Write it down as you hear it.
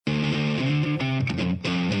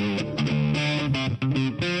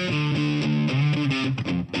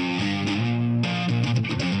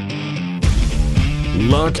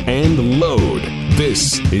lock, and load.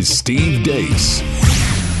 This is Steve Deace.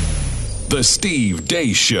 The Steve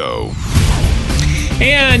Deace Show.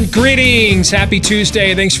 And greetings. Happy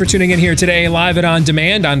Tuesday. Thanks for tuning in here today, live and on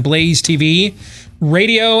demand on Blaze TV,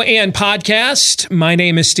 radio, and podcast. My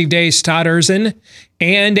name is Steve Deace. Todd Erzin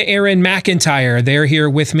and Aaron McIntyre, they're here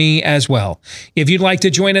with me as well. If you'd like to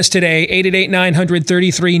join us today,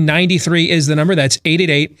 888-900-3393 is the number. That's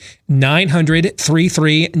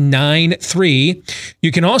 888-900-3393.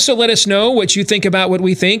 You can also let us know what you think about what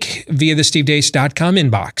we think via the stevedeace.com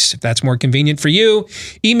inbox. If that's more convenient for you,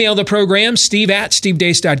 email the program,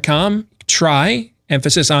 steve@stevedeace.com. Try,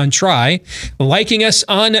 emphasis on try, liking us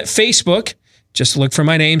on Facebook. Just look for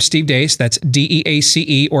my name, Steve Deace, that's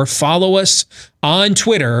D-E-A-C-E, or follow us on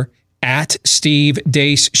Twitter at Steve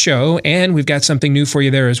Deace Show. And we've got something new for you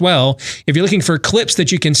there as well. If you're looking for clips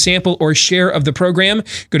that you can sample or share of the program,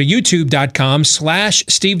 go to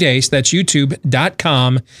youtube.com/Steve Deace. That's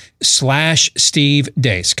youtube.com/Steve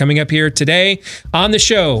Deace. Coming up here today on the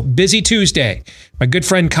show, busy Tuesday. My good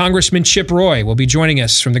friend Congressman Chip Roy will be joining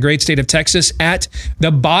us from the great state of Texas at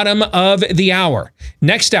the bottom of the hour.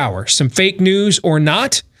 Next hour, some fake news or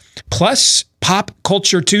not, plus Pop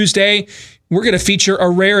Culture Tuesday. We're going to feature a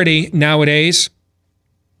rarity nowadays.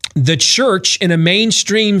 The church in a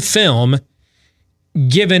mainstream film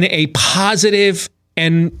given a positive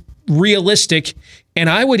and realistic, and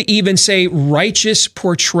I would even say righteous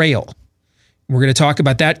portrayal. We're going to talk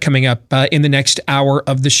about that coming up in the next hour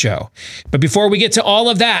of the show. But before we get to all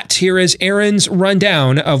of that, here is Aaron's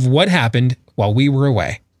rundown of what happened while we were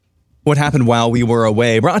away. What happened while we were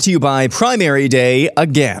away, brought to you by Primary Day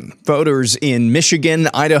again. Voters in Michigan,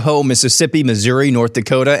 Idaho, Mississippi, Missouri, North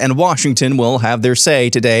Dakota, and Washington will have their say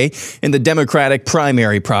today in the Democratic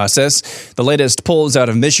primary process. The latest polls out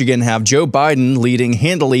of Michigan have Joe Biden leading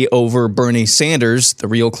handily over Bernie Sanders. The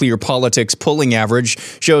Real Clear Politics polling average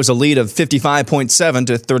shows a lead of 55.7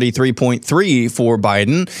 to 33.3 for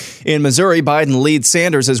Biden. In Missouri, Biden leads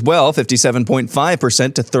Sanders as well,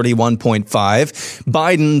 57.5% to 31.5.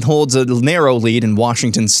 Biden holds a narrow lead in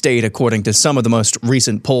Washington state, according to some of the most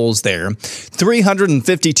recent polls there.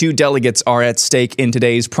 352 delegates are at stake in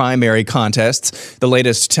today's primary contests. The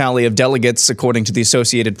latest tally of delegates, according to the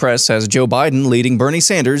Associated Press, has Joe Biden leading Bernie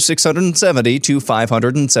Sanders 670 to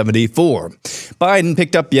 574. Biden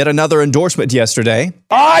picked up yet another endorsement yesterday.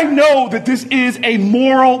 I know that this is a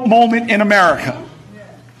moral moment in America.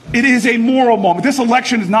 It is a moral moment. This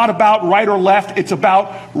election is not about right or left. It's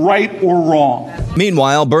about right or wrong.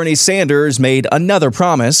 Meanwhile, Bernie Sanders made another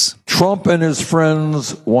promise. Trump and his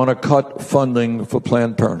friends want to cut funding for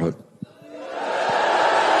Planned Parenthood.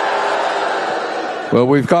 Well,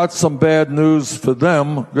 we've got some bad news for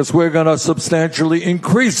them because we're going to substantially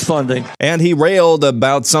increase funding. And he railed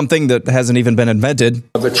about something that hasn't even been invented.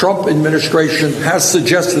 The Trump administration has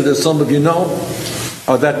suggested, as some of you know,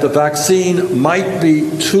 that the vaccine might be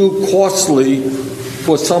too costly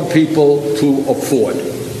for some people to afford.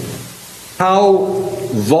 How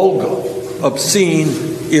vulgar, obscene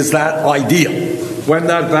is that idea? When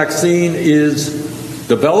that vaccine is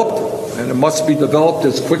developed, and it must be developed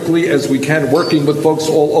as quickly as we can, working with folks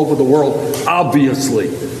all over the world, obviously,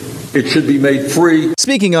 it should be made free.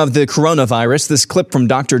 Speaking of the coronavirus, this clip from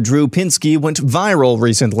Dr. Drew Pinsky went viral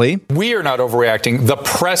recently. We are not overreacting. The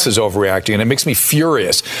press is overreacting, and it makes me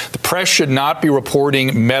furious. The press should not be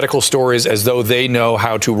reporting medical stories as though they know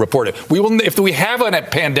how to report it. If we have a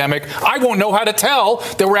pandemic, I won't know how to tell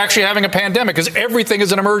that we're actually having a pandemic because everything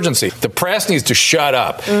is an emergency. The press needs to shut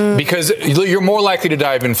up because you're more likely to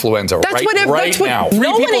die of influenza right now. 3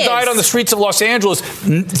 people died on the streets of Los Angeles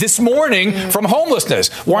this morning from homelessness.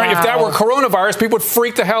 If that were coronavirus, people would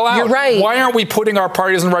freak the hell out. You're right. Why aren't we putting our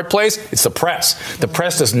priorities in the right place? It's the press. The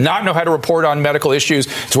press does not know how to report on medical issues.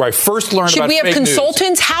 It's where I first learned about fake news. Should we have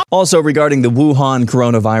consultants? How? Also, regarding the Wuhan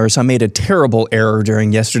coronavirus, I made a terrible error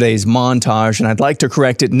during yesterday's montage, and I'd like to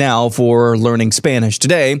correct it now for learning Spanish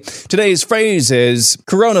today. Today's phrase is,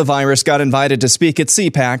 coronavirus got invited to speak at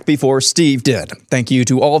CPAC before Steve did. Thank you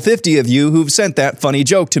to all 50 of you who've sent that funny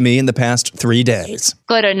joke to me in the past 3 days.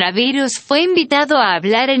 Coronavirus fue invitado a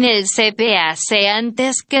hablar en el CPAC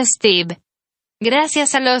antes que Steve.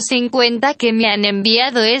 Gracias a los 50 que me han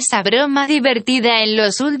enviado esa broma divertida en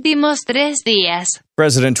los últimos 3 días.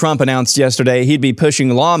 President Trump announced yesterday he'd be pushing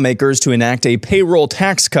lawmakers to enact a payroll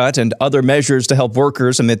tax cut and other measures to help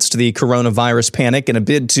workers amidst the coronavirus panic in a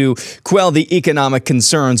bid to quell the economic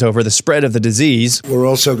concerns over the spread of the disease. We're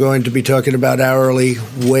also going to be talking about hourly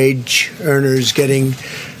wage earners getting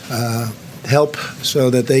help so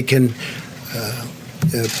that they can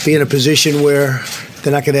be in a position where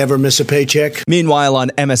they're not going to ever miss a paycheck. Meanwhile, on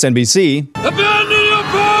MSNBC, Abandon your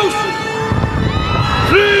post!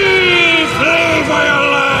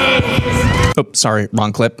 Oops, sorry,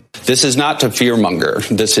 wrong clip. This is not to fearmonger.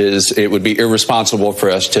 It would be irresponsible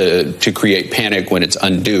for us to create panic when it's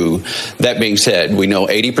undue. That being said, we know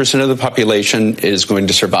 80% of the population is going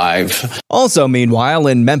to survive. Also, meanwhile,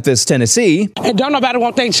 in Memphis, Tennessee. And don't nobody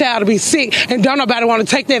want their child to be sick, and don't nobody want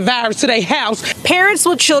to take that virus to their house. Parents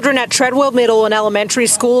with children at Treadwell Middle and elementary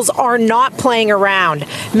schools are not playing around.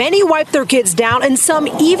 Many wiped their kids down, and some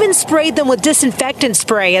even sprayed them with disinfectant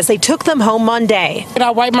spray as they took them home Monday. And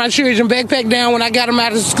I wiped my children's backpack down when I got them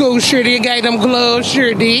out of school. Sure did. Gave them gloves.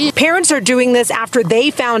 Sure did. Parents are doing this after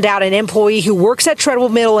they found out an employee who works at Treadwell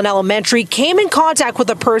Middle and Elementary came in contact with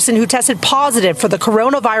a person who tested positive for the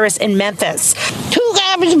coronavirus in Memphis. 2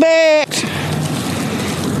 garbage bags.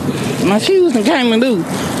 My shoes and came and loose.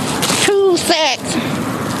 2 sacks.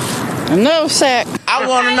 Another sack. I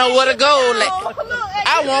want to know where to go.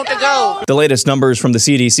 I want to go. The latest numbers from the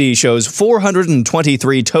CDC shows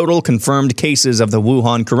 423 total confirmed cases of the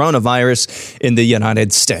Wuhan coronavirus in the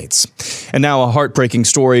United States. And now a heartbreaking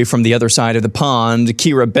story from the other side of the pond.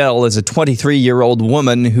 Kira Bell is a 23-year-old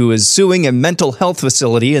woman who is suing a mental health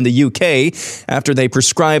facility in the UK after they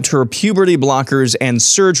prescribed her puberty blockers and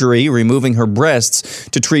surgery, removing her breasts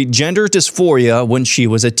to treat gender dysphoria when she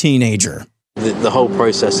was a teenager. The whole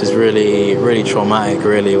process is really, really traumatic,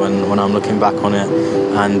 really, when I'm looking back on it.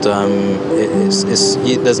 And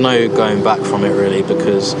there's no going back from it, really,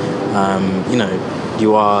 because,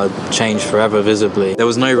 you are changed forever visibly. There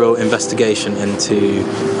was no real investigation into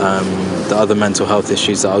the other mental health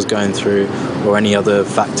issues that I was going through or any other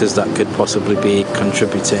factors that could possibly be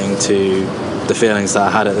contributing to the feelings that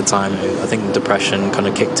I had at the time. I think depression kind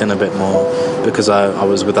of kicked in a bit more because I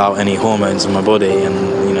was without any hormones in my body,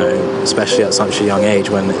 and especially at such a young age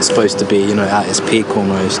when it's supposed to be at its peak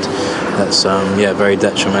almost. That's very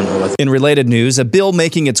detrimental. In related news, a bill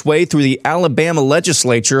making its way through the Alabama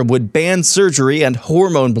legislature would ban surgery and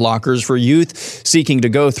hormone blockers for youth seeking to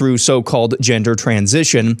go through so-called gender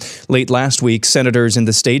transition. Late last week, senators in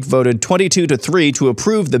the state voted 22-3 to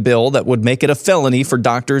approve the bill that would make it a felony for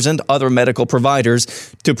doctors and other medical providers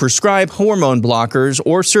to prescribe hormone blockers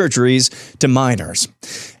or surgeries to minors.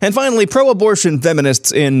 And finally, pro-abortion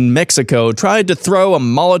feminists in Mexico tried to throw a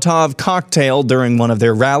Molotov cocktail during one of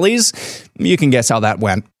their rallies. You can guess how that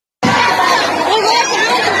went.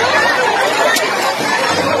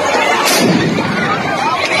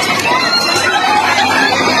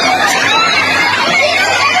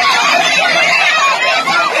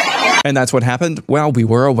 And that's what happened while we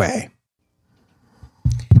were away.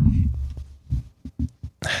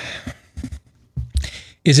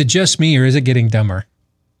 Is it just me, or is it getting dumber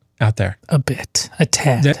out there? A bit, a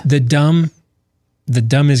tad. The dumb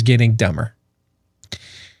is getting dumber.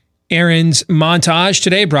 Aaron's montage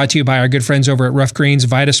today brought to you by our good friends over at Rough Greens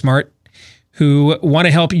VitaSmart, who want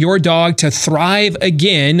to help your dog to thrive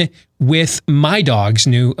again with my dog's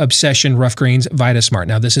new obsession, Rough Greens VitaSmart.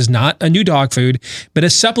 Now, this is not a new dog food, but a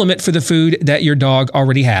supplement for the food that your dog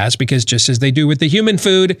already has, because just as they do with the human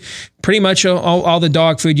food, pretty much all the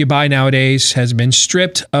dog food you buy nowadays has been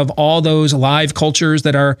stripped of all those live cultures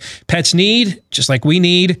that our pets need, just like we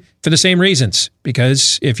need, for the same reasons.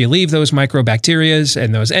 Because if you leave those microbacterias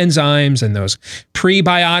and those enzymes and those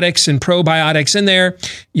prebiotics and probiotics in there,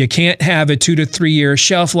 you can't have a 2 to 3 year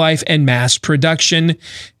shelf life and mass production.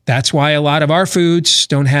 That's why a lot of our foods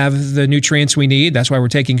don't have the nutrients we need. That's why we're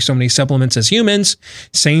taking so many supplements as humans.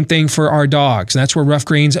 Same thing for our dogs. And that's where Rough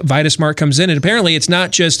Greens VitaSmart comes in. And apparently it's not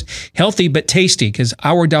just healthy, but tasty, because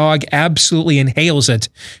our dog absolutely inhales it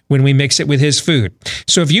when we mix it with his food.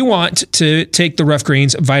 So if you want to take the Rough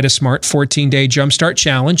Greens VitaSmart 14-day Jumpstart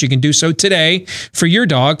Challenge, you can do so today for your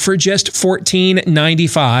dog for just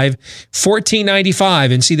 $14.95.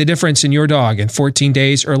 $14.95, and see the difference in your dog in 14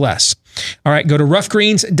 days or less. All right, go to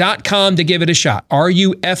roughgreens.com to give it a shot.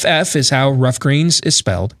 RUFF is how Rough Greens is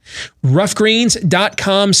spelled.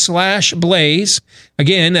 Roughgreens.com/blaze.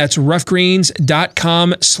 Again, that's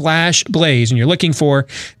roughgreens.com/blaze. And you're looking for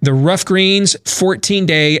the Rough Greens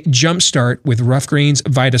 14-day Jumpstart with Rough Greens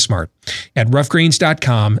VitaSmart at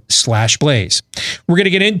roughgreens.com/blaze. We're going to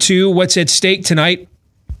get into what's at stake tonight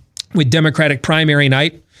with Democratic primary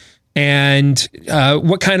night, and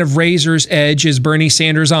what kind of razor's edge is Bernie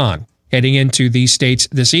Sanders on heading into these states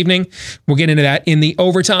this evening. We'll get into that in the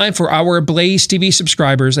overtime for our Blaze TV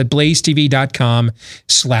subscribers at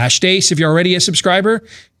blazetv.com/Deace. If you're already a subscriber,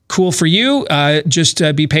 Cool for you. Just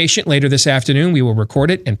be patient. Later this afternoon, we will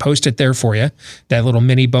record it and post it there for you. That little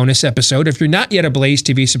mini bonus episode. If you're not yet a Blaze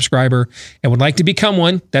TV subscriber and would like to become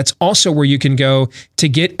one, that's also where you can go to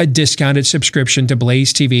get a discounted subscription to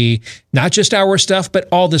Blaze TV. Not just our stuff, but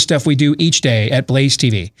all the stuff we do each day at Blaze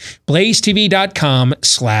TV.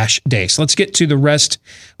 BlazeTV.com/Deace. Let's get to the rest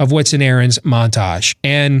of what's in Aaron's montage.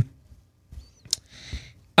 And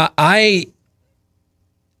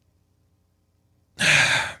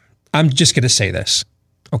I'm just going to say this,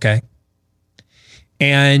 okay?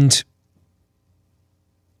 And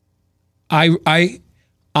I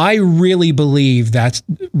really believe that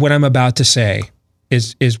what I'm about to say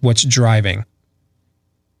is what's driving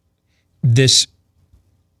this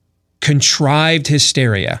contrived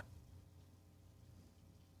hysteria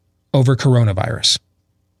over coronavirus.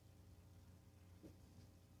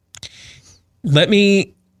 Let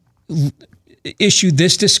me issue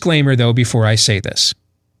this disclaimer, though, before I say this.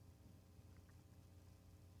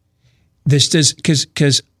 This does,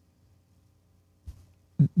 because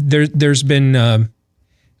there's been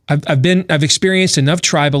I've experienced enough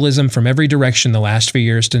tribalism from every direction the last few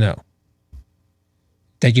years to know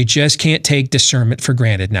that you just can't take discernment for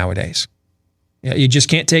granted nowadays. You just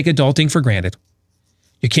can't take adulting for granted.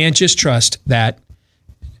 You can't just trust that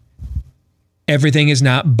everything is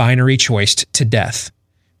not binary choiced to death,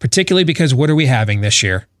 particularly because what are we having this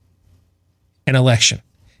year? An election.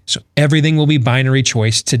 So everything will be binary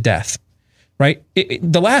choice to death. Right?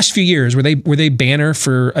 The last few years, were they banner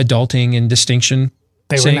for adulting and distinction?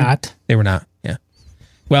 They were not. They were not, yeah.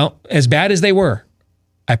 Well, as bad as they were,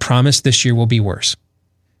 I promise this year will be worse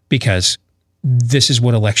because this is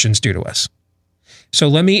what elections do to us. So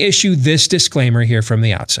let me issue this disclaimer here from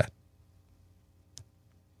the outset.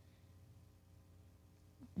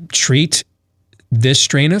 Treat this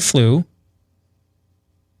strain of flu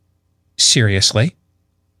seriously.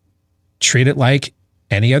 Treat it like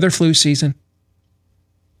any other flu season.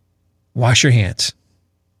 Wash your hands.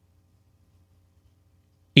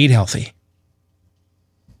 Eat healthy.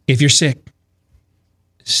 If you're sick,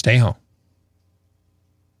 stay home.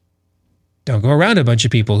 Don't go around a bunch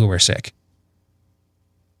of people who are sick.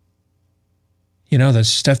 You know, the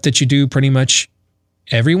stuff that you do pretty much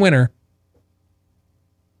every winter.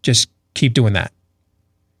 Just keep doing that.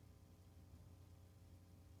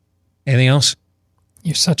 Anything else?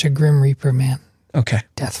 You're such a grim reaper, man. Okay.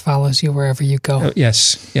 Death follows you wherever you go. Oh,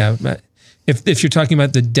 yes. Yeah. If you're talking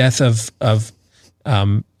about the death of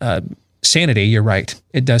sanity, you're right.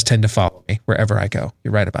 It does tend to follow me wherever I go.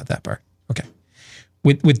 You're right about that part. Okay.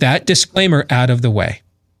 With that disclaimer out of the way,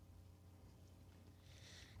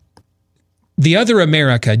 the other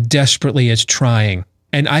America desperately is trying,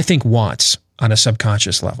 and I think wants, on a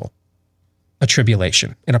subconscious level, a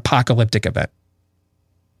tribulation, an apocalyptic event.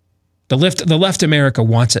 The left America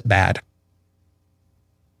wants it bad.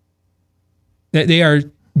 They are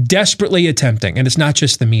desperately attempting, and it's not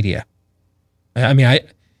just the media. I mean,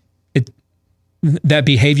 that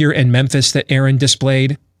behavior in Memphis that Aaron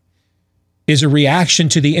displayed is a reaction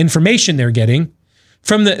to the information they're getting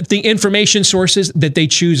from the information sources that they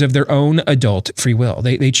choose of their own adult free will.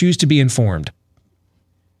 They choose to be informed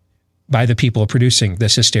by the people producing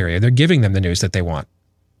this hysteria. They're giving them the news that they want.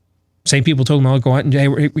 Same people told them, I'll go out and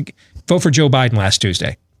vote for Joe Biden last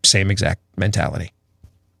Tuesday. Same exact mentality.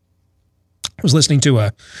 I was listening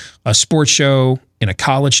to a sports show in a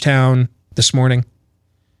college town this morning,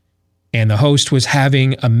 and the host was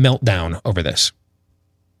having a meltdown over this.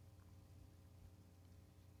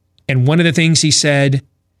 And one of the things he said,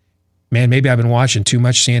 man, maybe I've been watching too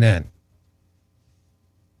much CNN.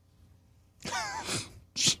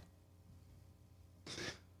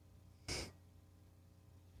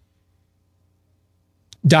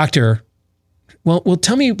 Doctor, well,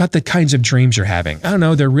 tell me about the kinds of dreams you're having. I don't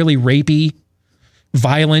know, they're really rapey,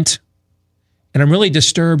 violent, and I'm really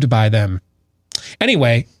disturbed by them.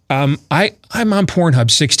 Anyway, I'm on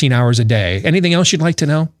Pornhub 16 hours a day. Anything else you'd like to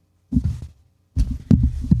know?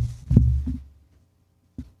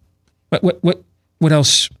 What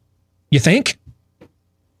else? You think?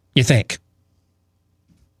 You think?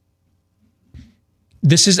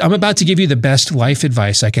 I'm about to give you the best life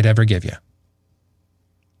advice I could ever give you.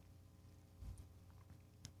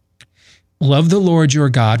 Love the Lord your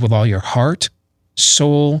God with all your heart,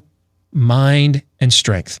 soul, mind, and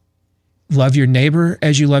strength. Love your neighbor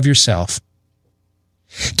as you love yourself.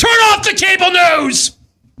 Turn off the cable news!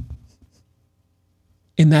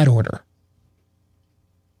 In that order.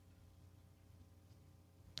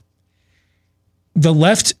 The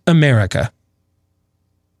left America,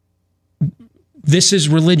 this is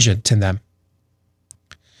religion to them.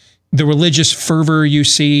 The religious fervor you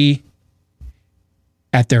see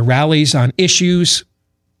at their rallies on issues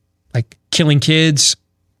like killing kids,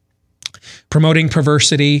 promoting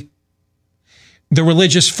perversity, the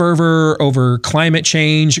religious fervor over climate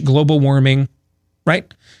change, global warming,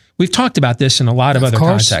 right? We've talked about this in a lot of other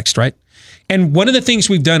contexts, right? And one of the things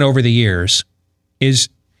we've done over the years is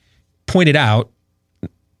pointed out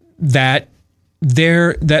that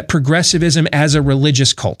that progressivism as a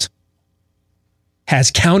religious cult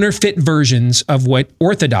has counterfeit versions of what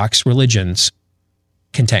orthodox religions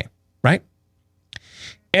contain, right?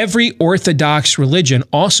 Every orthodox religion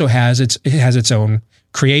also has its own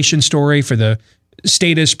creation story. For the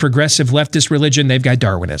statist progressive leftist religion, they've got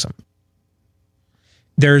Darwinism.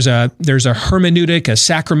 There's a hermeneutic, a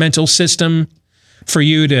sacramental system for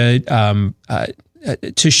you to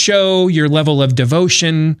show your level of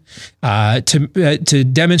devotion, to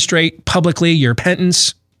demonstrate publicly your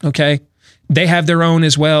penance. Okay, they have their own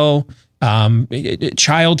as well.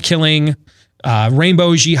 Child killing,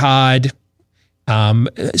 rainbow jihad,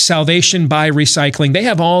 salvation by recycling. They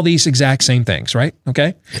have all these exact same things, right?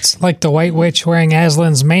 Okay. It's like the white witch wearing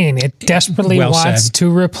Aslan's mane. It desperately wants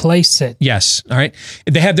to replace it. Yes. All right.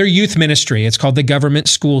 They have their youth ministry. It's called the government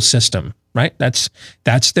school system, right? That's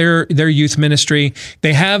their youth ministry.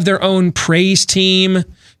 They have their own praise team.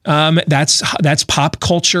 That's pop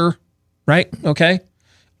culture, right? Okay.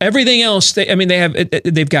 Everything else,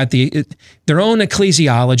 they've got their own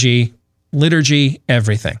ecclesiology, liturgy,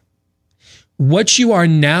 everything. What you are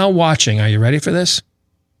now watching, are you ready for this?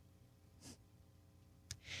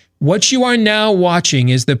 What you are now watching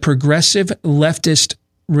is the progressive leftist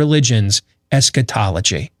religion's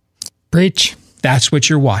eschatology. Preach. That's what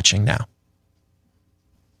you're watching now.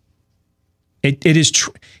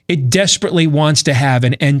 It desperately wants to have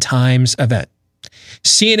an end times event.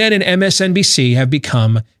 CNN and MSNBC have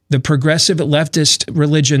become the progressive leftist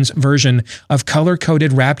religion's version of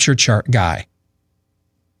color-coded rapture chart guy.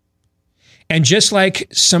 And just like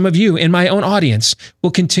some of you in my own audience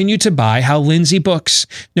will continue to buy Hal Lindsey books,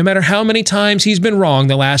 no matter how many times he's been wrong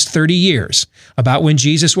the last 30 years about when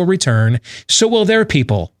Jesus will return, so will their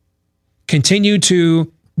people continue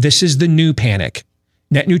to, this is the new panic.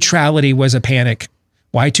 Net neutrality was a panic.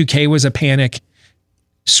 Y2K was a panic.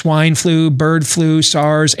 Swine flu, bird flu,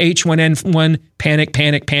 SARS, H1N1, panic,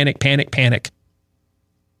 panic, panic, panic, panic.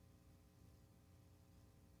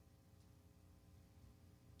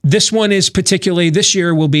 This one is particularly, this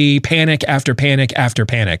year will be panic after panic after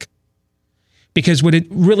panic. Because what it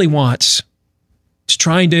really wants is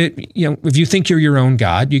trying to, if you think you're your own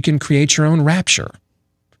God, you can create your own rapture.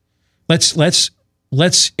 Let's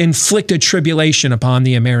inflict a tribulation upon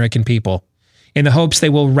the American people in the hopes they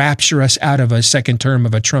will rapture us out of a second term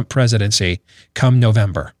of a Trump presidency come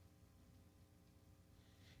November.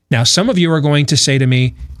 Now, some of you are going to say to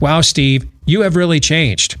me, wow, Steve, you have really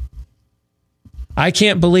changed. I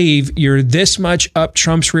can't believe you're this much up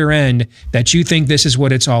Trump's rear end that you think this is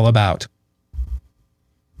what it's all about.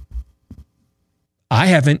 I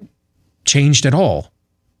haven't changed at all,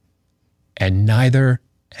 and neither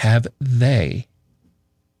have they.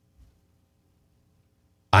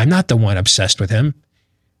 I'm not the one obsessed with him.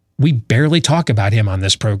 We barely talk about him on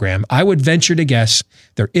this program. I would venture to guess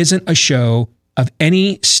there isn't a show of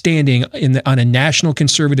any standing on a national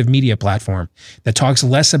conservative media platform that talks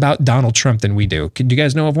less about Donald Trump than we do. Do you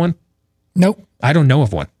guys know of one? Nope. I don't know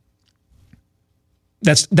of one.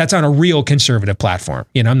 That's on a real conservative platform.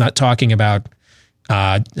 I'm not talking about,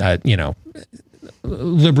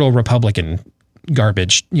 liberal Republican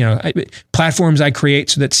garbage. Platforms I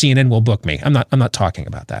create so that CNN will book me. I'm not talking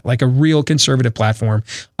about that. Like a real conservative platform,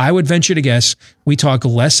 I would venture to guess we talk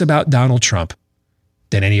less about Donald Trump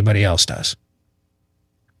than anybody else does.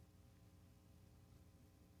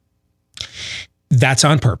 That's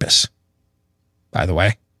on purpose, by the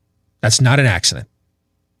way. That's not an accident.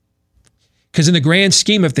 Because in the grand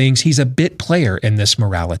scheme of things, he's a bit player in this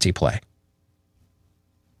morality play.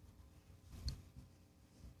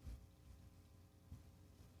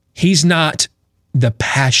 He's not the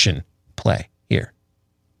passion play here.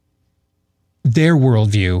 Their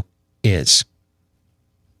worldview is.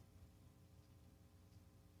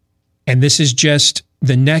 And this is just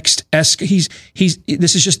the next this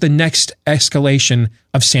is just the next escalation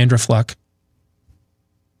of Sandra Fluck,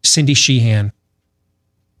 Cindy Sheehan,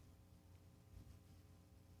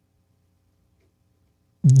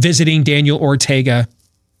 visiting Daniel Ortega,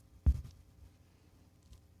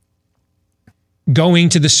 going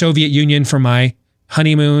to the Soviet Union for my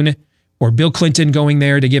honeymoon, or Bill Clinton going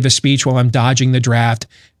there to give a speech while I'm dodging the draft.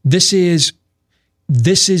 This is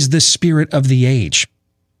the spirit of the age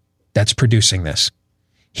that's producing this.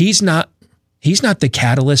 He's not the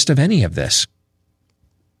catalyst of any of this.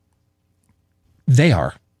 They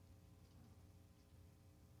are.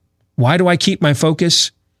 Why do I keep my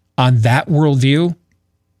focus on that worldview?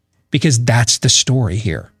 Because that's the story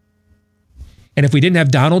here. And if we didn't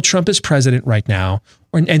have Donald Trump as president right now,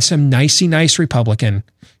 and some nice Republican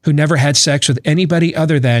who never had sex with anybody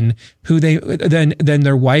other than than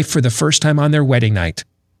their wife for the first time on their wedding night,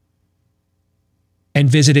 and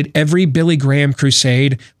visited every Billy Graham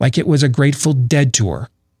crusade like it was a Grateful Dead tour,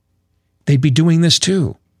 they'd be doing this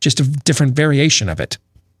too, just a different variation of it.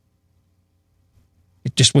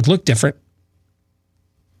 It just would look different.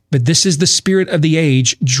 But this is the spirit of the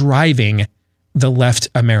age driving the left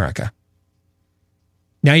America.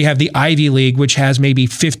 Now you have the Ivy League, which has maybe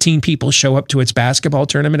 15 people show up to its basketball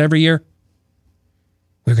tournament every year.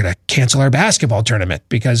 We're going to cancel our basketball tournament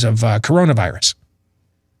because of coronavirus.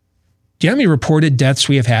 Do you know how many reported deaths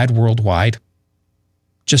we have had worldwide?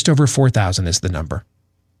 Just over 4,000 is the number.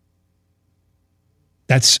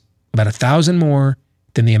 That's about 1,000 more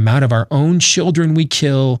than the amount of our own children we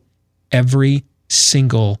kill every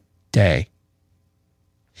single day.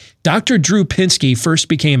 Dr. Drew Pinsky first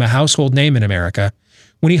became a household name in America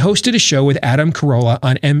when he hosted a show with Adam Carolla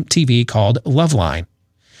on MTV called Loveline,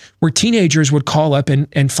 where teenagers would call up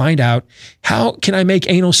and find out, how can I make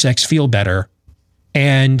anal sex feel better?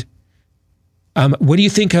 And what do you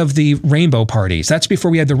think of the rainbow parties? That's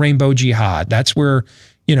before we had the rainbow jihad. That's where,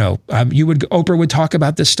 Oprah would talk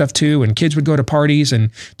about this stuff too, and kids would go to parties,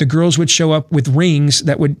 and the girls would show up with rings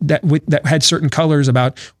that had certain colors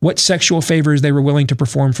about what sexual favors they were willing to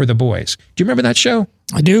perform for the boys. Do you remember that show?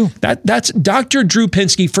 I do. That's Dr. Drew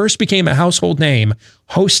Pinsky first became a household name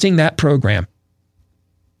hosting that program.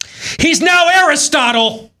 He's now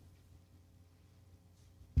Aristotle.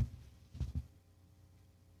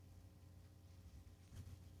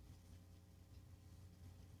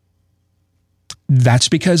 That's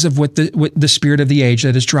because of what the spirit of the age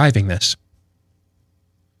that is driving this.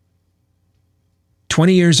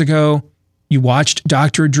 20 years ago, you watched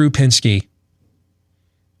Dr. Drew Pinsky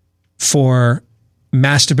for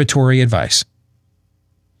masturbatory advice.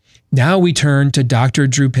 Now we turn to Dr.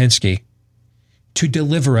 Drew Pinsky to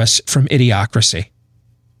deliver us from idiocracy.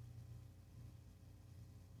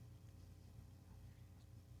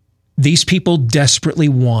 These people desperately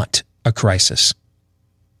want a crisis.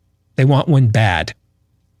 They want one bad.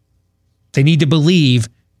 They need to believe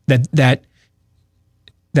that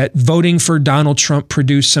voting for Donald Trump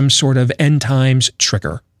produced some sort of end times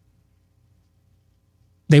trigger.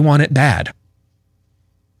 They want it bad.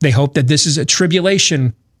 They hope that this is a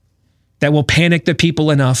tribulation that will panic the people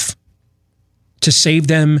enough to save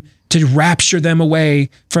them, to rapture them away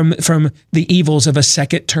from the evils of a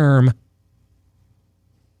second term.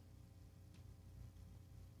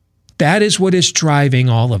 That is what is driving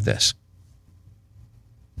all of this.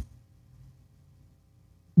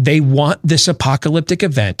 They want this apocalyptic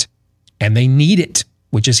event, and they need it,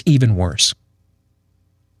 which is even worse.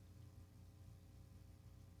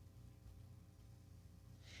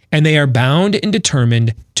 And they are bound and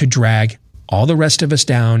determined to drag all the rest of us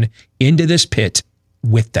down into this pit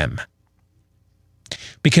with them.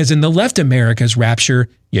 Because in the left America's rapture,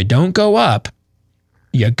 you don't go up,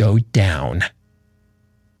 you go down.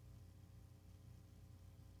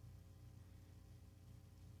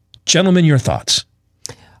 Gentlemen, your thoughts.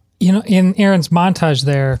 In Aaron's montage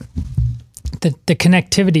there, the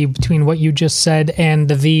connectivity between what you just said and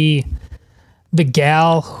the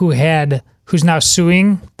gal who's now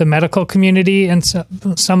suing the medical community in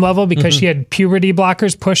some level because she had puberty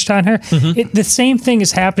blockers pushed on her. The same thing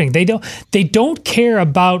is happening. They don't care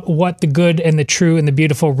about what the good and the true and the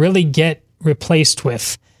beautiful really get replaced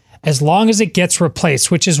with, as long as it gets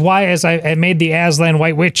replaced, which is why, as I made the Aslan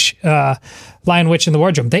White Witch, Lion Witch in the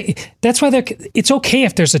Wardrobe, that's why it's okay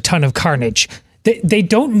if there's a ton of carnage. They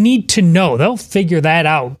don't need to know. They'll figure that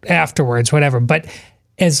out afterwards, whatever. But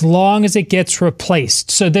as long as it gets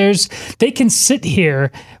replaced. So they can sit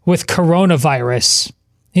here with coronavirus.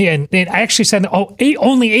 And I actually said,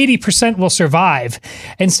 only 80% will survive,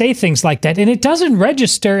 and say things like that. And it doesn't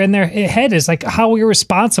register in their head as like, how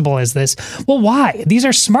irresponsible is this? Well, why? These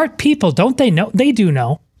are smart people. Don't they know? They do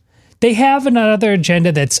know. They have another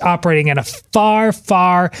agenda that's operating at a far,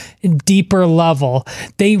 far deeper level.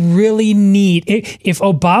 They really need, if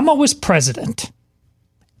Obama was president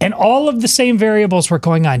and all of the same variables were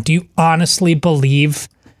going on, do you honestly believe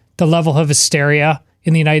the level of hysteria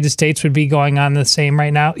in the United States would be going on the same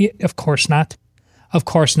right now? Of course not. Of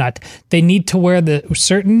course not. They need to wear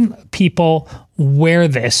certain people wear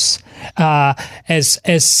this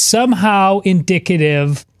as somehow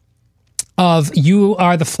indicative of you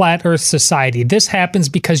are the flat earth society. This happens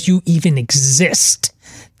because you even exist.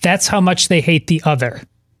 That's how much they hate the other.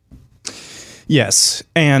 Yes.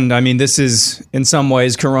 And I mean, this is, in some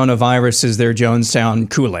ways, coronavirus is their Jonestown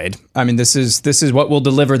Kool-Aid. I mean, this is what will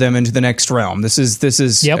deliver them into the next realm. This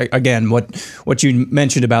is again, what you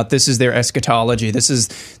mentioned about, this is their eschatology. This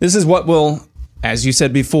is what will, as you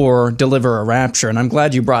said before, deliver a rapture. And I'm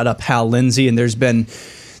glad you brought up Hal Lindsey, and there's been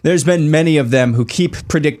many of them who keep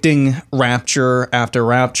predicting rapture after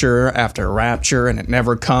rapture after rapture, and it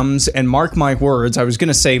never comes. And mark my words, I was going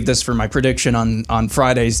to save this for my prediction on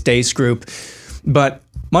Friday's Dace Group, but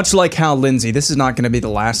much like Hal Lindsey, this is not going to be the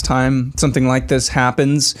last time something like this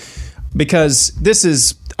happens, because this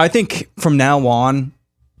is, I think, from now on,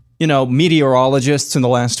 meteorologists in the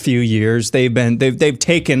last few years, they've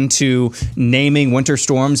taken to naming winter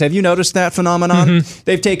storms. Have you noticed that phenomenon? Mm-hmm.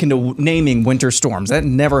 They've taken to naming winter storms. That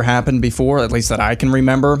never happened before, at least that I can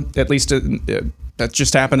remember. At least that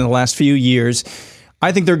just happened in the last few years.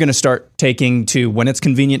 I think they're going to start taking to, when it's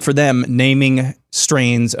convenient for them, naming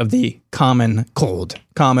strains of the common cold,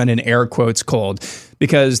 common in air quotes cold,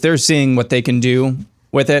 because they're seeing what they can do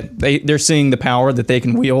with it. They're seeing the power that they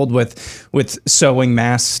can wield with sowing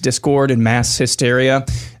mass discord and mass hysteria.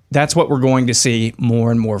 That's what we're going to see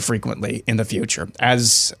more and more frequently in the future.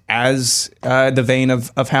 As the vein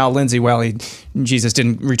of Hal Lindsey, well, Jesus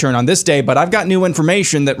didn't return on this day, but I've got new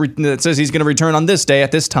information that says he's going to return on this day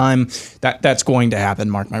at this time. That's going to happen.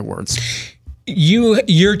 Mark my words.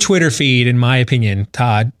 Your Twitter feed, in my opinion,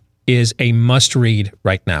 Todd, is a must read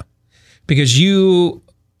right now, because you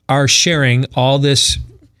are sharing all this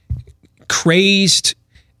crazed,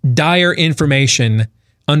 dire information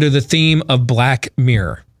under the theme of Black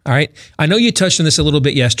Mirror. All right. I know you touched on this a little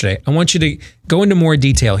bit yesterday. I want you to go into more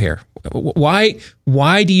detail here.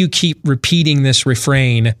 Why do you keep repeating this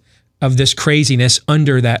refrain of this craziness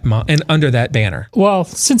under that banner? Well,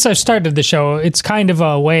 since I've started the show, it's kind of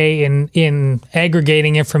a way in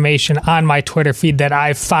aggregating information on my Twitter feed that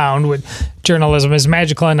I've found with journalism is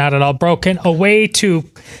magical and not at all broken, a way to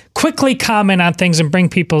quickly comment on things and bring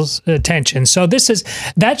people's attention. So this is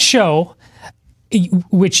that show,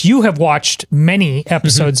 which you have watched many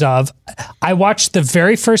episodes of. I watched the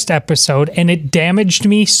very first episode, and it damaged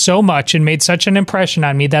me so much and made such an impression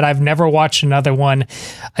on me that I've never watched another one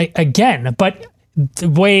again. But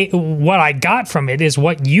what I got from it is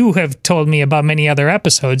what you have told me about many other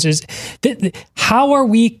episodes is how are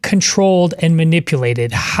we controlled and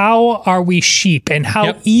manipulated? How are we sheep? And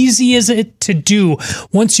how easy is it to do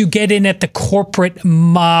once you get in at the corporate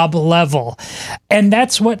mob level? And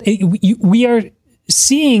that's what we are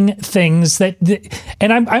seeing things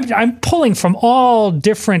and I'm pulling from all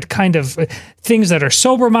different kind of things that are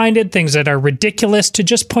sober-minded, things that are ridiculous, to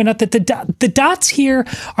just point out that the dots here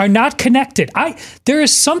are not connected.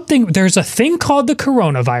 There's a thing called the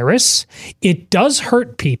coronavirus. It does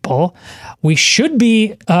hurt people. We should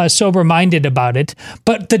be sober-minded about it.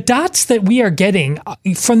 But the dots that we are getting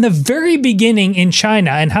from the very beginning in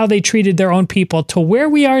China and how they treated their own people to where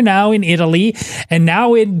we are now in Italy and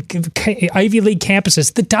now in Ivy League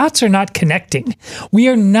campuses, the dots are not connecting. We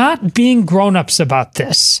are not being grown-ups about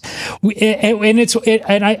this.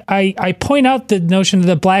 I point out the notion of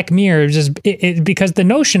the Black Mirror because the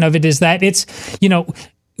notion of it is that it's,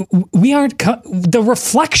 we aren't, the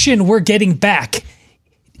reflection we're getting back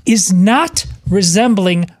is not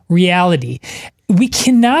resembling reality. We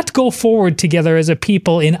cannot go forward together as a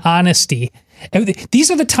people in honesty.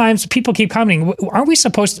 These are the times people keep commenting, aren't we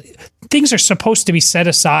things are supposed to be set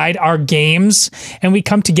aside, our games, and we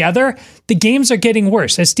come together? The games are getting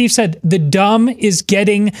worse. As Steve said, the dumb is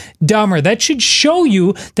getting dumber. That should show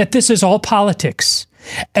you that this is all politics.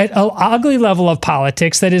 At an ugly level of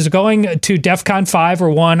politics that is going to DEFCON 5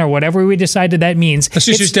 or 1 or whatever we decided that means. Let's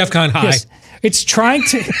just use DEFCON high. Yes, it's trying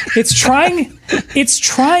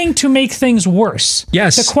to make things worse.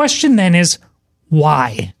 Yes. The question then is,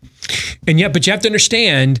 why? But you have to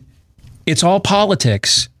understand, it's all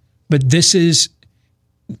politics, but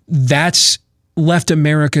that's left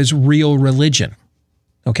America's real religion.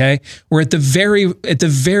 Okay? Where at the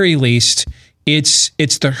very least, it's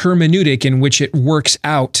the hermeneutic in which it works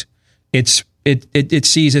out. It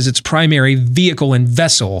sees as its primary vehicle and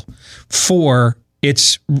vessel for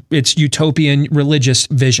its utopian religious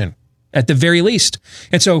vision, at the very least.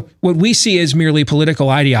 And so what we see as merely political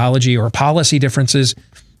ideology or policy differences,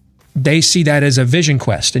 they see that as a vision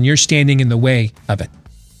quest, and you're standing in the way of it.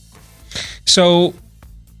 So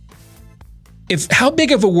how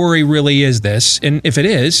big of a worry really is this? And if it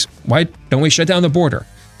is, why don't we shut down the border?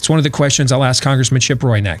 It's one of the questions I'll ask Congressman Chip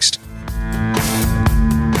Roy next.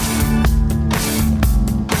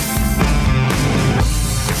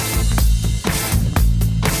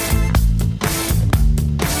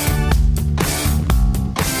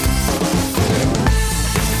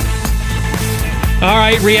 All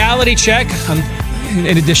right, reality check.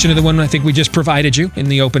 In addition to the one I think we just provided you in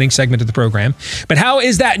the opening segment of the program. But how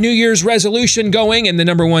is that New Year's resolution going? And the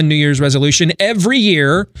number one New Year's resolution every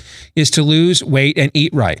year is to lose weight and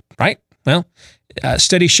eat right? Well,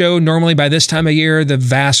 studies show normally by this time of year, the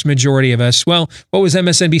vast majority of us, well, what was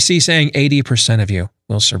MSNBC saying? 80% of you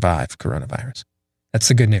will survive coronavirus. That's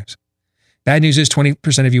the good news. Bad news is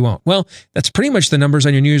 20% of you won't. Well, that's pretty much the numbers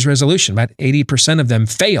on your New Year's resolution. About 80% of them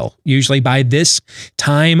fail, usually by this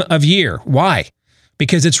time of year. Why?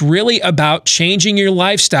 Because it's really about changing your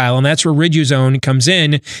lifestyle, and that's where Riduzone comes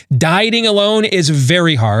in. Dieting alone is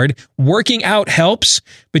very hard. Working out helps,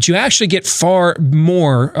 but you actually get far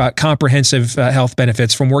more comprehensive health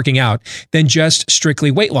benefits from working out than just strictly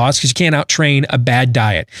weight loss, because you can't out-train a bad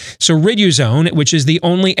diet. So Riduzone, which is the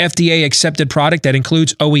only FDA-accepted product that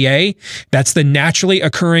includes OEA, that's the naturally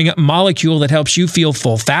occurring molecule that helps you feel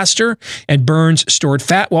full faster and burns stored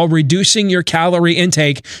fat while reducing your calorie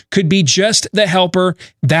intake, could be just the helper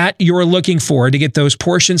that you're looking for to get those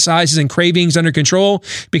portion sizes and cravings under control.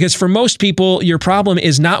 Because for most people, your problem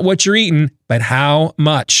is not what you're eating, but how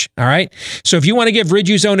much. All right. So if you want to give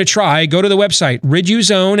Riduzone a try, go to the website,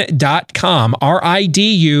 riduzone.com,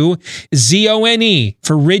 RIDUZONE,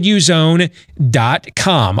 for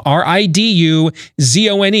riduzone.com,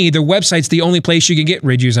 RIDUZONE. The website's the only place you can get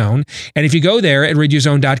Riduzone. And if you go there at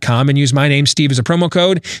riduzone.com and use my name, Steve, as a promo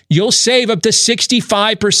code, you'll save up to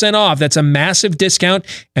 65% off. That's a massive discount,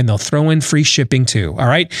 and they'll throw in free shipping too. All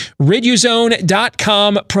right.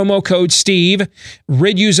 Riduzone.com, promo code Steve,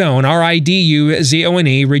 Riduzone, RIDUZONE,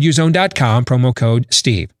 riduzone.com, promo code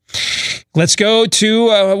Steve. Let's go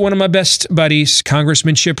to one of my best buddies,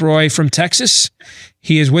 Congressman Chip Roy from Texas.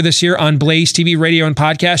 He is with us here on Blaze TV, radio, and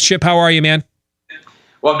podcast. Chip, how are you, man?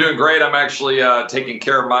 Well, I'm doing great. I'm actually taking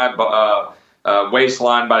care of my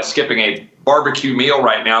waistline by skipping a barbecue meal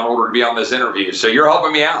right now in order to be on this interview. So you're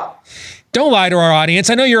helping me out. Don't lie to our audience.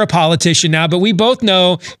 I know you're a politician now, but we both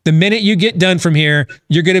know the minute you get done from here,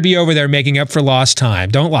 you're going to be over there making up for lost time.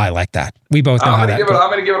 Don't lie like that. We both know how that goes. I'm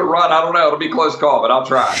going to give it a run. I don't know. It'll be a close call, but I'll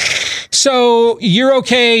try. So you're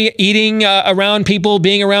okay eating around people,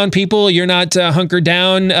 being around people. You're not hunkered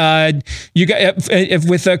down. You got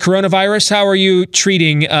with coronavirus. How are you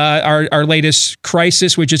treating our latest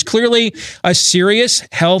crisis, which is clearly a serious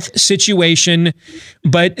health situation?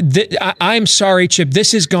 But I'm sorry, Chip.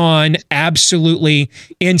 This has gone absolutely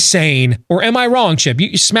insane. Or am I wrong, Chip?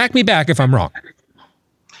 You smack me back if I'm wrong.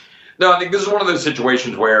 No, I think this is one of those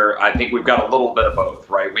situations where I think we've got a little bit of both,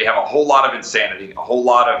 right? We have a whole lot of insanity, a whole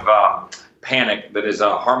lot of panic that is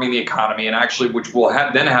harming the economy, and actually which will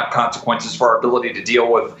then have consequences for our ability to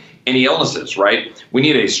deal with any illnesses, right? We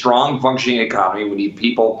need a strong functioning economy. We need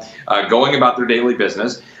people going about their daily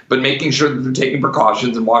business, but making sure that they're taking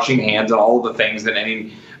precautions and washing hands and all of the things that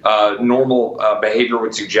any normal behavior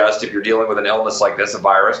would suggest if you're dealing with an illness like this, a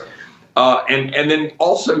virus. And then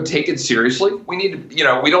also take it seriously. We need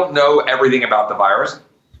to, we don't know everything about the virus.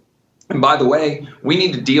 And by the way, we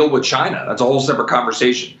need to deal with China. That's a whole separate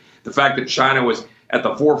conversation. The fact that China was at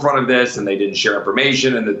the forefront of this and they didn't share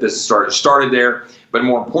information and that this started there, but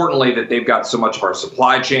more importantly, that they've got so much of our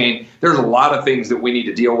supply chain. There's a lot of things that we need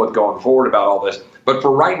to deal with going forward about all this. But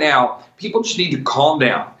for right now, people just need to calm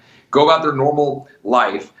down, go about their normal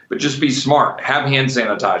life, but just be smart. Have hand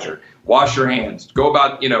sanitizer. Wash your hands. Go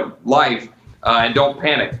about, life and don't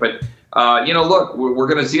panic. But, look, we're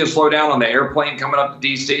going to see a slowdown on the airplane coming up to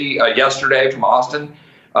D.C. Yesterday from Austin.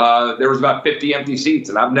 There was about 50 empty seats,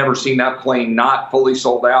 and I've never seen that plane not fully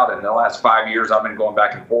sold out in the last 5 years. I've been going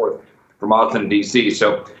back and forth from Austin to D.C.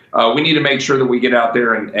 So we need to make sure that we get out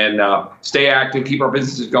there and stay active, keep our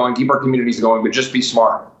businesses going, keep our communities going, but just be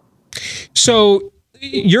smart. So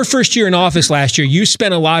your first year in office last year, you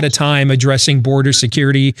spent a lot of time addressing border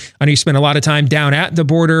security. I know you spent a lot of time down at the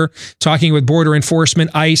border, talking with border enforcement,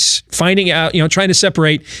 ICE, finding out, trying to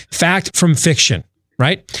separate fact from fiction,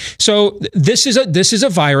 right? So this is a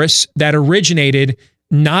virus that originated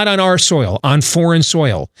not on our soil, on foreign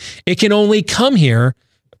soil. It can only come here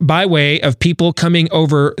by way of people coming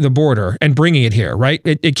over the border and bringing it here, right?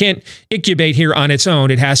 It can't incubate here on its own.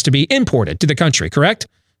 It has to be imported to the country, correct?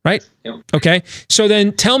 Right? Yep. Okay. So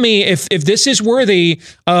then tell me if this is worthy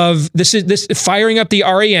of this firing up the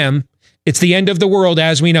REM, it's the end of the world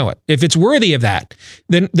as we know it. If it's worthy of that,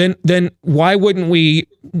 then why wouldn't we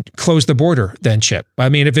close the border then, Chip? I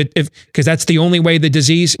mean, because that's the only way the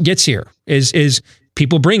disease gets here is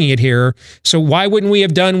people bringing it here. So why wouldn't we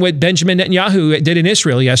have done what Benjamin Netanyahu did in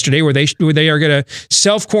Israel yesterday, where they are going to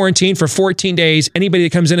self-quarantine for 14 days, anybody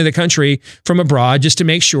that comes into the country from abroad, just to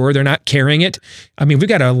make sure they're not carrying it? I mean, we've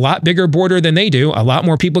got a lot bigger border than they do, a lot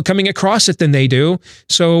more people coming across it than they do.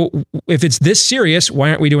 So if it's this serious, why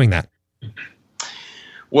aren't we doing that?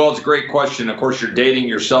 Well, it's a great question. Of course, you're dating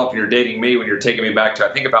yourself and you're dating me when you're taking me back to,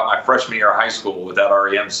 I think, about my freshman year of high school with that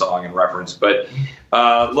REM song in reference. But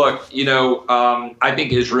look, I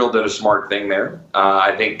think Israel did a smart thing there.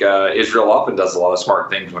 I think Israel often does a lot of smart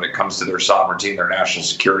things when it comes to their sovereignty and their national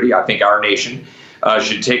security. I think our nation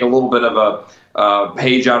should take a little bit of a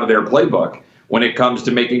page out of their playbook when it comes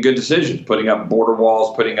to making good decisions, putting up border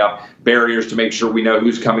walls, putting up barriers to make sure we know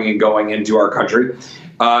who's coming and going into our country.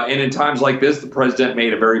 And in times like this, the president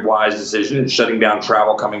made a very wise decision in shutting down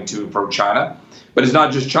travel coming to and from China. But it's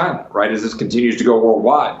not just China, right, as this continues to go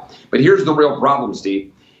worldwide. But here's the real problem,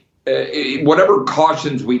 Steve. Whatever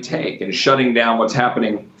cautions we take in shutting down what's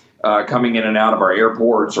happening coming in and out of our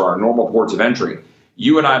airports or our normal ports of entry,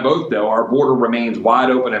 you and I both know our border remains wide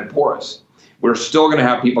open and porous. We're still going to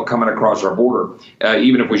have people coming across our border,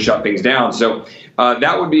 even if we shut things down. So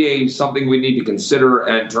that would be something we need to consider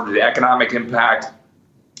in terms of the economic impact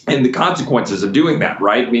and the consequences of doing that,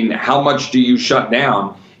 right? I mean, how much do you shut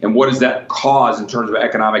down and what does that cause in terms of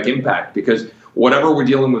economic impact? Because whatever we're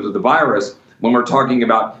dealing with the virus, when we're talking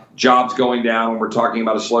about jobs going down, when we're talking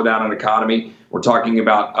about a slowdown in economy, we're talking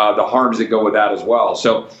about the harms that go with that as well.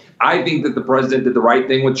 So I think that the president did the right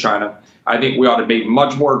thing with China. I think we ought to be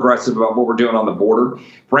much more aggressive about what we're doing on the border.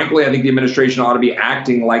 Frankly, I think the administration ought to be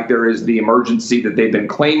acting like there is the emergency that they've been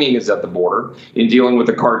claiming is at the border in dealing with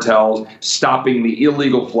the cartels, stopping the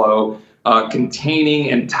illegal flow,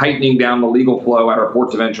 containing and tightening down the legal flow at our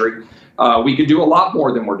ports of entry. We could do a lot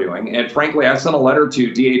more than we're doing. And frankly, I sent a letter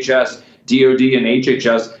to DHS, DOD, and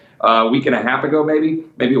HHS a week and a half ago,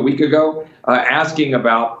 maybe a week ago, asking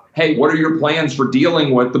about, hey, what are your plans for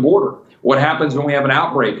dealing with the border? What happens when we have an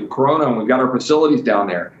outbreak of corona and we've got our facilities down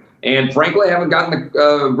there? And frankly, I haven't gotten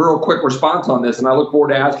a real quick response on this. And I look forward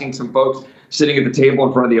to asking some folks sitting at the table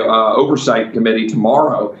in front of the oversight committee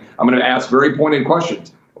tomorrow. I'm going to ask very pointed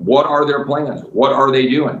questions. What are their plans? What are they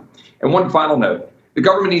doing? And one final note, the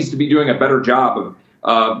government needs to be doing a better job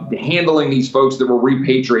of handling these folks that were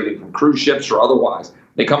repatriated from cruise ships or otherwise.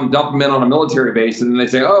 They come dump them in on a military base and then they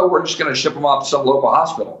say, oh, we're just going to ship them off to some local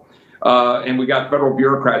hospital. And we got federal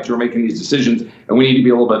bureaucrats who are making these decisions, and we need to be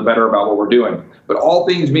a little bit better about what we're doing. But all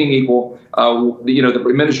things being equal, the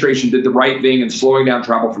administration did the right thing in slowing down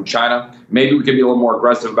travel from China. Maybe we could be a little more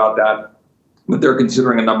aggressive about that, but they're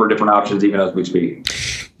considering a number of different options even as we speak.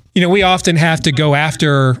 We often have to go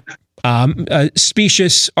after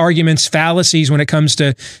specious arguments, fallacies when it comes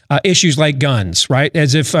to issues like guns, right?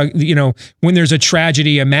 As if, when there's a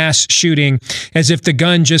tragedy, a mass shooting, as if the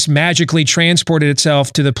gun just magically transported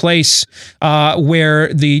itself to the place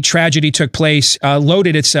where the tragedy took place,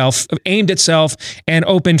 loaded itself, aimed itself, and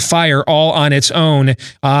opened fire all on its own,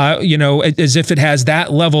 as if it has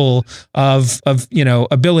that level of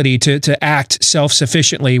ability to act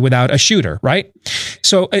self-sufficiently without a shooter, right?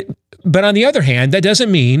 So, but on the other hand, that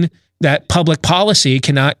doesn't mean that public policy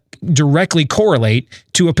cannot directly correlate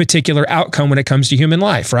to a particular outcome when it comes to human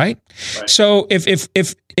life, right? So if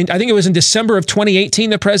I think it was in December of 2018,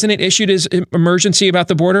 the president issued his emergency about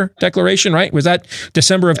the border declaration, right? Was that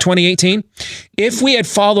December of 2018? If we had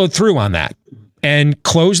followed through on that and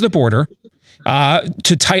closed the border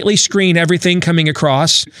to tightly screen everything coming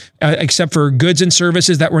across, except for goods and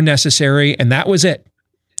services that were necessary, and that was it,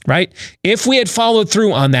 right? If we had followed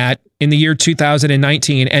through on that in the year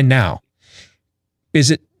 2019 and now, is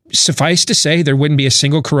it suffice to say there wouldn't be a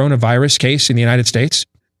single coronavirus case in the United States?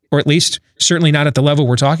 Or at least certainly not at the level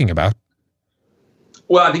we're talking about?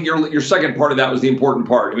 Well, I think your second part of that was the important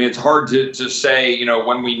part. I mean, it's hard to say,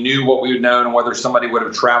 when we knew what we would know and whether somebody would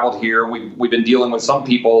have traveled here. We've been dealing with some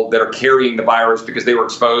people that are carrying the virus because they were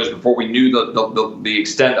exposed before we knew the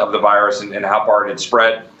extent of the virus and how far it had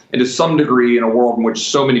spread. And to some degree, in a world in which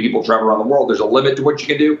so many people travel around the world, there's a limit to what you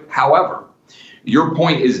can do. However, your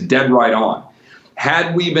point is dead right on.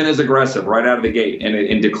 Had we been as aggressive right out of the gate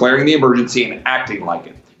in declaring the emergency and acting like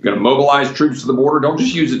it, you're going to mobilize troops to the border. Don't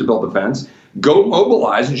just use it to build a fence. Go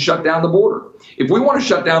mobilize and shut down the border. If we want to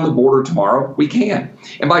shut down the border tomorrow, we can.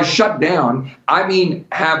 And by shut down, I mean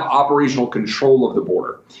have operational control of the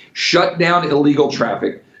border. Shut down illegal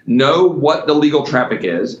traffic. Know what the legal traffic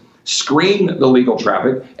is. Screen the legal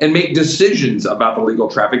traffic and make decisions about the legal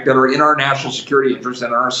traffic that are in our national security interests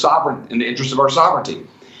and in the interest of our sovereignty.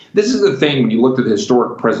 This is the thing when you look at the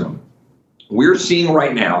historic prism. We're seeing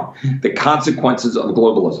right now the consequences of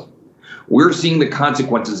globalism. We're seeing the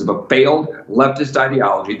consequences of a failed leftist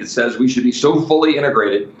ideology that says we should be so fully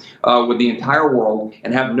integrated with the entire world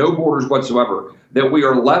and have no borders whatsoever that we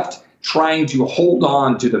are left trying to hold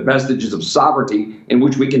on to the vestiges of sovereignty in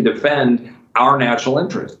which we can defend our national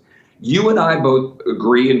interest. You and I both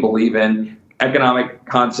agree and believe in economic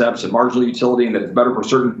concepts and marginal utility, and that it's better for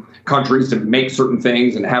certain countries to make certain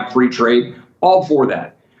things and have free trade. All for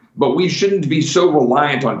that. But we shouldn't be so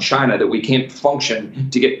reliant on China that we can't function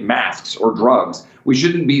to get masks or drugs. We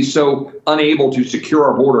shouldn't be so unable to secure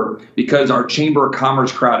our border because our Chamber of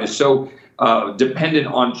Commerce crowd is so dependent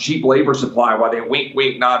on cheap labor supply while they wink,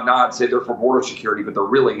 wink, nod, nod, say they're for border security, but they're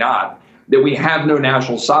really not, that we have no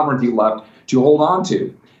national sovereignty left to hold on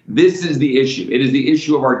to. This is the issue. It is the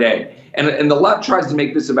issue of our day. And the left tries to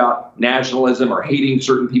make this about nationalism or hating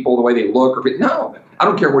certain people the way they look. No, I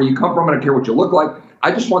don't care where you come from. I don't care what you look like.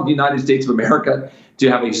 I just want the United States of America to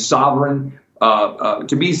have a sovereign,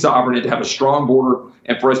 to be sovereign and to have a strong border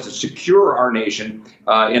and for us to secure our nation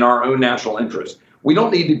in our own national interest. We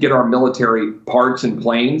don't need to get our military parts and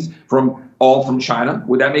planes from China.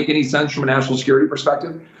 Would that make any sense from a national security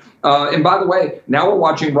perspective? And by the way, now we're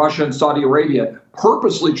watching Russia and Saudi Arabia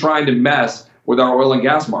purposely trying to mess with our oil and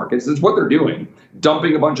gas markets. It's what they're doing,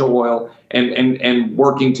 dumping a bunch of oil and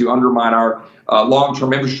working to undermine our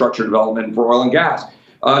long-term infrastructure development for oil and gas.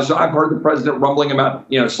 So I've heard the president rumbling about,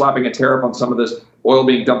 slapping a tariff on some of this oil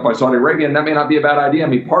being dumped by Saudi Arabia, and that may not be a bad idea. I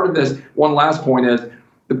mean, part of this, one last point is,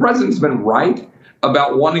 the president's been right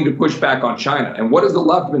about wanting to push back on China. And what has the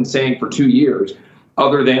left been saying for 2 years?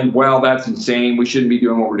 Other than, well, that's insane, we shouldn't be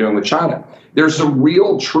doing what we're doing with China. There's some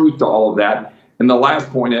real truth to all of that. And the last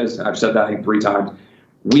point is, I've said that I think 3 times,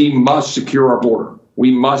 we must secure our border.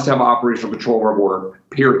 We must have operational control of our border,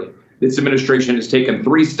 period. This administration has taken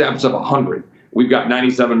 3 steps of 100. We've got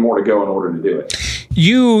 97 more to go in order to do it.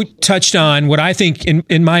 You touched on what I think,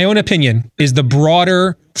 in my own opinion, is the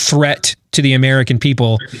broader threat to the American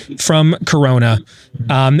people from Corona,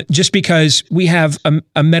 just because we have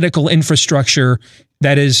a medical infrastructure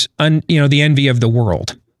that is, the envy of the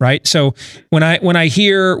world. Right. So when I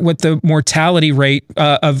hear what the mortality rate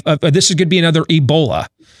of this is going to be another Ebola,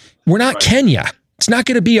 we're not Kenya. It's not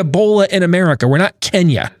going to be Ebola in America. We're not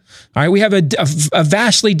Kenya. All right. We have a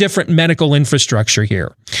vastly different medical infrastructure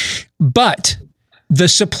here. But the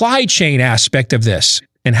supply chain aspect of this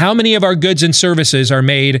and how many of our goods and services are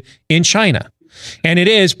made in China. And it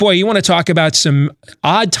is, boy, you want to talk about some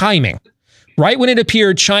odd timing. Right when it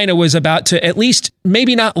appeared China was about to at least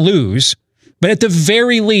maybe not lose, but at the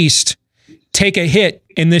very least, take a hit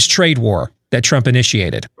in this trade war that Trump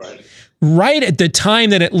initiated. Right at the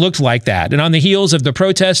time that it looked like that, and on the heels of the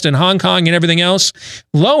protest in Hong Kong and everything else,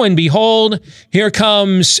 lo and behold, here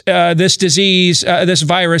comes this disease, this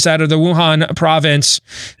virus out of the Wuhan province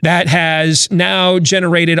that has now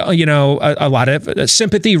generated, a lot of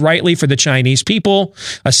sympathy, rightly, for the Chinese people,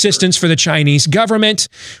 assistance for the Chinese government.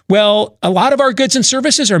 Well, a lot of our goods and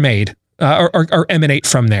services are made. Or emanate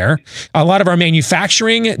from there. A lot of our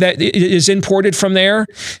manufacturing that is imported from there.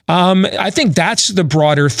 I think that's the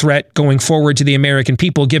broader threat going forward to the American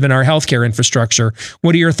people, given our healthcare infrastructure.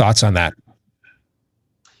 What are your thoughts on that?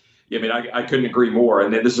 Yeah, I mean, I couldn't agree more.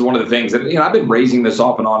 And this is one of the things that, I've been raising this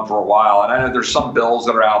off and on for a while. And I know there's some bills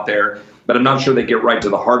that are out there, but I'm not sure they get right to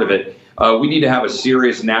the heart of it. We need to have a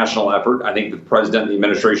serious national effort. I think the president and the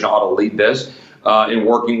administration ought to lead this. In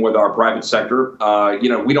working with our private sector.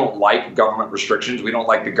 We don't like government restrictions. We don't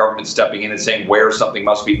like the government stepping in and saying where something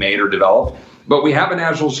must be made or developed. But we have a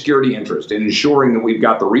national security interest in ensuring that we've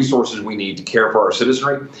got the resources we need to care for our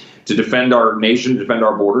citizenry, to defend our nation, to defend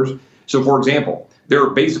our borders. So, for example, there are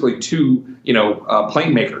basically 2,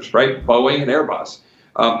 plane makers, right? Boeing and Airbus.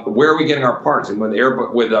 Where are we getting our parts? And with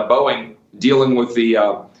Boeing dealing with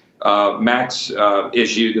the MAX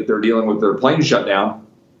issue that they're dealing with their plane shutdown,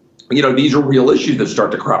 these are real issues that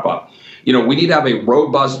start to crop up. We need to have a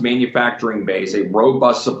robust manufacturing base, a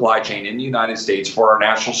robust supply chain in the United States for our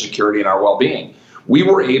national security and our well-being. We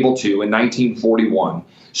were able to, in 1941,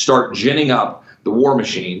 start ginning up the war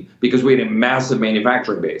machine because we had a massive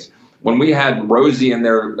manufacturing base. When we had Rosie in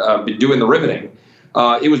there doing the riveting,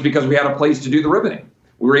 it was because we had a place to do the riveting.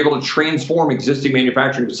 We were able to transform existing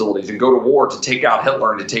manufacturing facilities and go to war to take out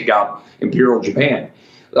Hitler and to take out Imperial Japan.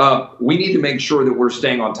 We need to make sure that we're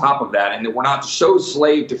staying on top of that and that we're not so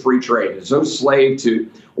slave to free trade and so slave to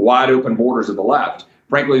wide open borders of the left.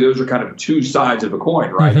 Frankly, those are kind of 2 sides of a coin,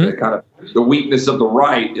 right? Mm-hmm. The weakness of the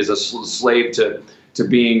right is a slave to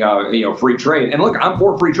being, free trade. And look, I'm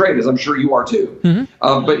for free trade, as I'm sure you are too.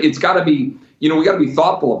 Mm-hmm. But it's got to be, we got to be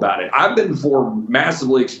thoughtful about it. I've been for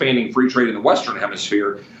massively expanding free trade in the Western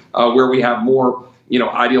Hemisphere, where we have more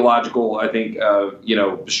ideological, I think,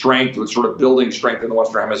 strength, with sort of building strength in the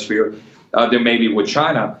Western Hemisphere than maybe with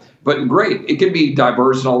China. But great, it can be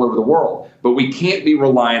diverse and all over the world. But we can't be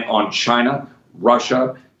reliant on China,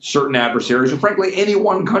 Russia, certain adversaries, or frankly, any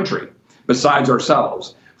one country besides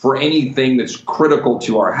ourselves for anything that's critical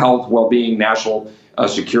to our health, well-being, national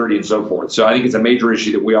security, and so forth. So I think it's a major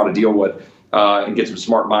issue that we ought to deal with and get some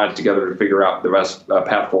smart minds together to figure out the best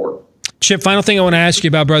path forward. Chip, final thing I want to ask you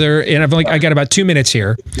about, brother, and I got about 2 minutes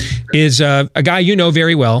here, is a guy you know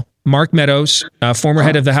very well, Mark Meadows, former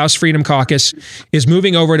head of the House Freedom Caucus, is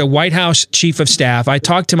moving over to White House Chief of Staff. I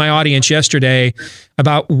talked to my audience yesterday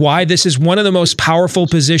about why this is one of the most powerful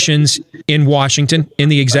positions in Washington in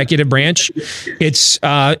the executive branch. It's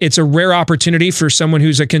a rare opportunity for someone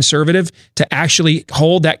who's a conservative to actually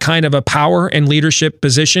hold that kind of a power and leadership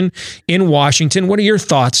position in Washington. What are your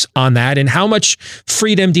thoughts on that, and how much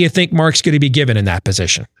freedom do you think Mark's going to be given in that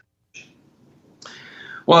position?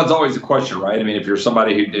 Well, it's always a question, right? I mean, if you're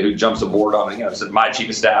somebody who jumps aboard on, my chief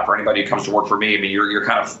of staff or anybody who comes to work for me, I mean, you're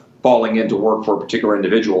kind of falling in to work for a particular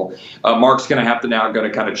individual. Mark's going to have to now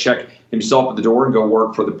kind of check himself at the door and go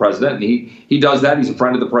work for the president. And he does that. He's a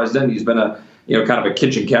friend of the president. He's been a kind of a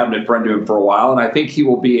kitchen cabinet friend to him for a while. And I think he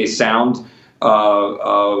will be a sound,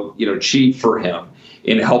 chief for him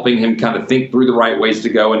in helping him kind of think through the right ways to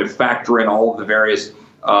go and to factor in all of the various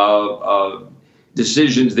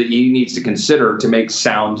decisions that he needs to consider to make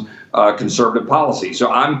sound conservative policy.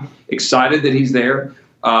 So I'm excited that he's there.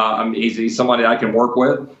 He's somebody I can work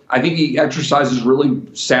with. I think he exercises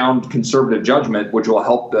really sound conservative judgment, which will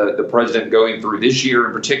help the president going through this year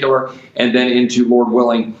in particular, and then into, Lord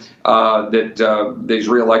willing, that he's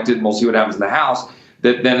reelected, and we'll see what happens in the House,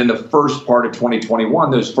 that then in the first part of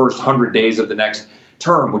 2021, those first 100 days of the next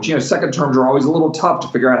term, which, second terms are always a little tough to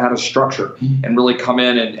figure out how to structure and really come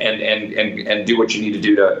in and do what you need to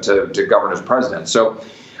do to govern as president. So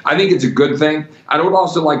I think it's a good thing. I would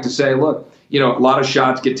also like to say, look, a lot of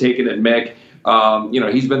shots get taken at Mick.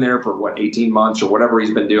 He's been there for 18 months or whatever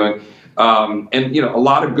he's been doing. And a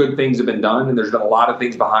lot of good things have been done, and there's been a lot of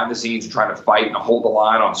things behind the scenes trying to fight and hold the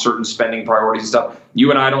line on certain spending priorities and stuff. You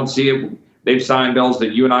and I don't see it. They've signed bills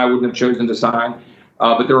that you and I wouldn't have chosen to sign.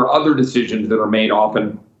 But there are other decisions that are made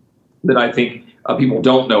often that I think people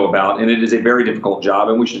don't know about, and it is a very difficult job,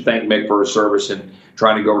 and we should thank Mick for his service in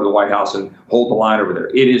trying to go over to the White House and hold the line over there.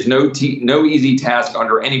 It is no easy task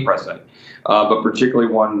under any president, but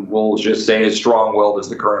particularly one, we'll just say, as strong-willed as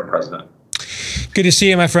the current president. Good to see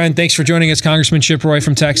you, my friend. Thanks for joining us, Congressman Chip Roy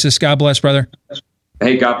from Texas. God bless, brother.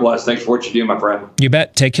 Hey, God bless. Thanks for what you do, my friend. You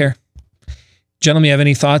bet. Take care. Gentlemen, you have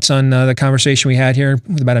any thoughts on the conversation we had here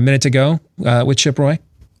with about a minute to go with Chip Roy?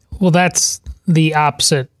 Well, that's the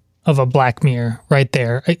opposite of a Black Mirror right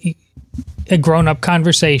there. A grown-up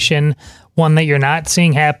conversation, one that you're not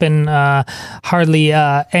seeing happen hardly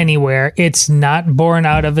anywhere. It's not born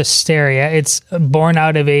out of hysteria. It's born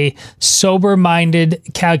out of a sober-minded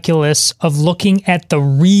calculus of looking at the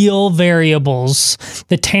real variables,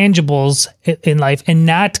 the tangibles in life, and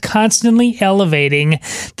not constantly elevating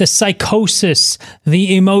the psychosis,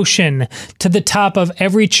 the emotion to the top of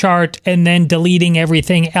every chart and then deleting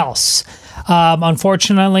everything else.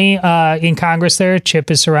 Unfortunately, in Congress there, Chip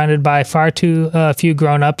is surrounded by far too few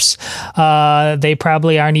grown-ups. They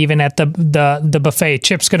probably aren't even at the buffet.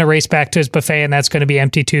 Chip's going to race back to his buffet, and that's going to be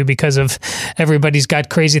empty too because of everybody's got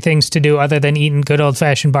crazy things to do other than eating good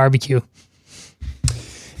old-fashioned barbecue.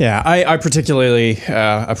 Yeah, I particularly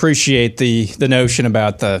appreciate the notion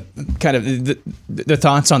about the kind of the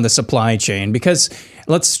thoughts on the supply chain, because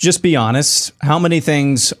let's just be honest, how many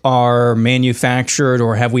things are manufactured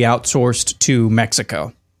or have we outsourced to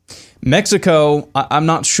Mexico? Mexico, I'm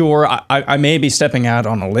not sure. I may be stepping out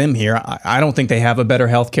on a limb here. I don't think they have a better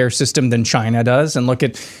healthcare system than China does. And look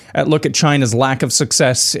at China's lack of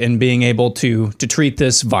success in being able to treat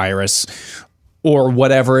this virus, or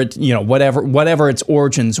whatever its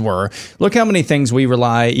origins were. Look how many things we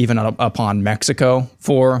rely even upon Mexico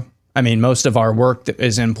for. I mean, most of our work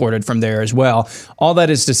is imported from there as well. All that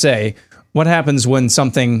is to say, what happens when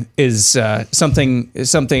some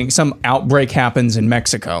outbreak happens in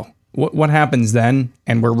Mexico? What happens then?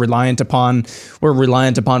 And we're reliant upon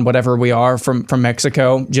whatever we are from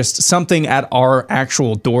Mexico. Just something at our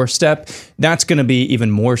actual doorstep. That's going to be even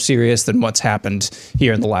more serious than what's happened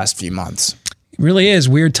here in the last few months. It really is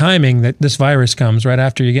weird timing that this virus comes right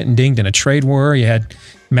after you're getting dinged in a trade war. You had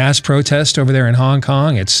mass protest over there in Hong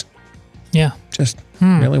Kong. It's just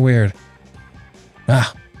really weird.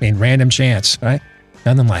 Random chance, right?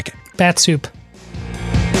 Nothing like it. Bat soup.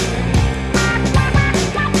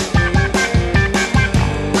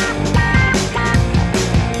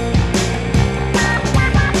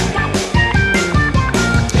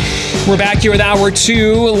 We're back here with Hour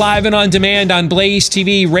 2, live and on demand on Blaze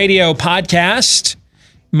TV radio podcast.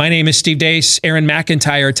 My name is Steve Deace. Aaron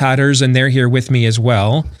McIntyre totters, and they're here with me as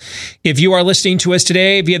well. If you are listening to us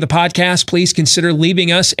today via the podcast, please consider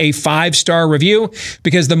leaving us a 5-star review,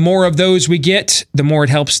 because the more of those we get, the more it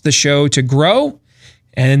helps the show to grow,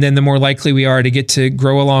 and then the more likely we are to get to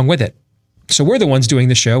grow along with it. So we're the ones doing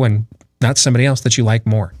the show and not somebody else that you like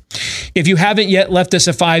more. If you haven't yet left us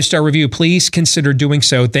a 5-star review, please consider doing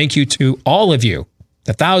so. Thank you to all of you,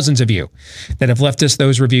 the thousands of you that have left us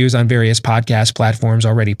those reviews on various podcast platforms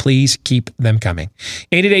already. Please keep them coming.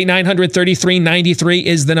 888-900-3393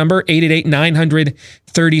 is the number,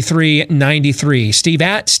 888-900-3393. Steve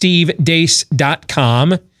at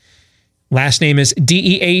stevedeace.com. Last name is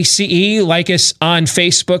Deace. Like us on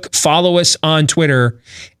Facebook. Follow us on Twitter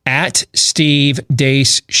at Steve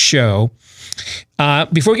Deace Show.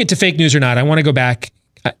 Before we get to fake news or not, I want to go back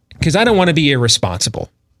because I don't want to be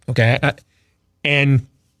irresponsible. Okay. I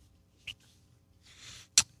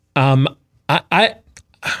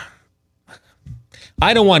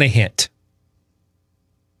don't want to hint.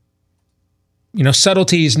 You know,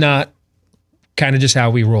 subtlety is not kind of just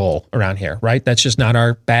how we roll around here, right? That's just not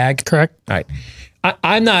our bag. Correct. All right. I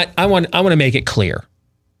want to make it clear.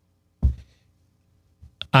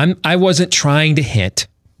 I wasn't trying to hint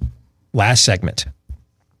last segment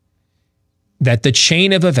that the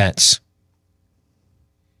chain of events,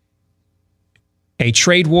 a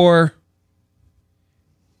trade war,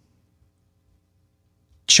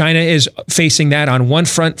 China is facing that on one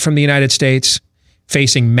front from the United States,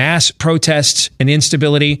 facing mass protests and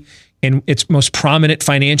instability in its most prominent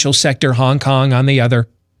financial sector, Hong Kong, on the other.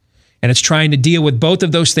 And it's trying to deal with both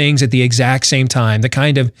of those things at the exact same time, the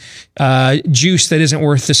kind of juice that isn't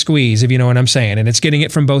worth the squeeze, if you know what I'm saying. And it's getting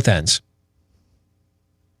it from both ends.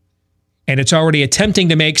 And it's already attempting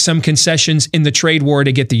to make some concessions in the trade war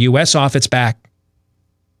to get the U.S. off its back.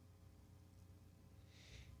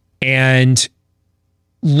 And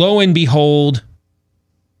lo and behold,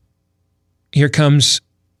 here comes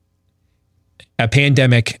a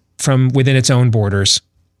pandemic from within its own borders,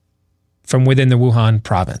 from within the Wuhan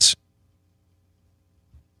province,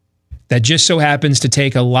 that just so happens to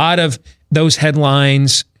take a lot of those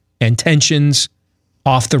headlines and tensions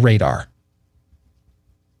off the radar.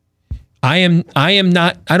 I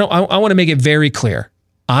want to make it very clear.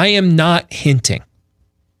 I am not hinting.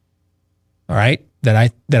 All right?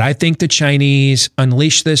 That I think the Chinese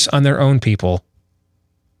unleash this on their own people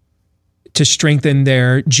to strengthen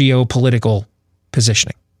their geopolitical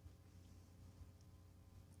positioning.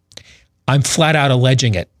 I'm flat out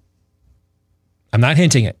alleging it. I'm not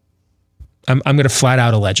hinting it. I'm going to flat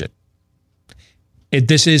out allege it.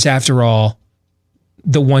 This is, after all,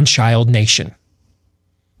 the one-child nation.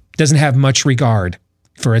 It doesn't have much regard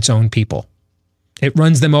for its own people. It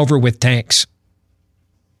runs them over with tanks.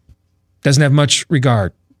 Doesn't have much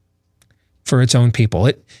regard for its own people.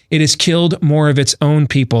 It has killed more of its own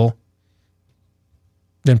people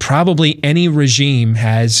than probably any regime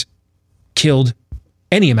has killed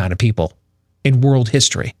any amount of people in world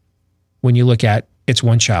history when you look at its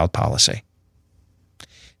one-child policy.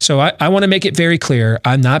 So I want to make it very clear,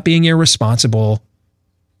 I'm not being irresponsible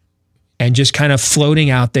and just kind of floating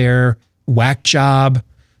out there whack job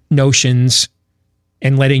notions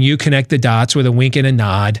and letting you connect the dots with a wink and a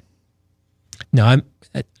nod. No,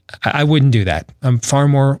 I wouldn't do that. I'm far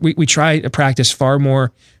more, we try to practice far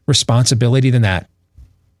more responsibility than that.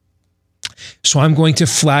 So I'm going to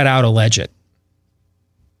flat out allege it.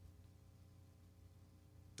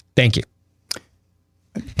 Thank you.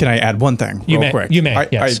 Can I add one thing real quick? You may,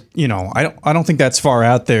 yes. I don't think that's far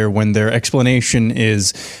out there when their explanation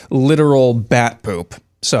is literal bat poop.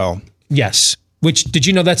 So yes. Which, did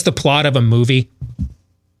you know that's the plot of a movie?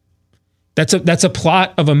 That's a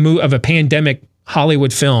plot of a pandemic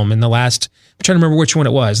Hollywood film in the last, I'm trying to remember which one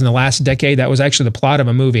it was, in the last decade. That was actually the plot of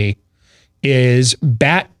a movie, is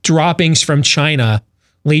bat droppings from China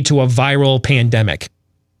lead to a viral pandemic.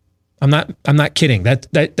 I'm not kidding.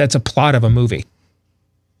 That's a plot of a movie.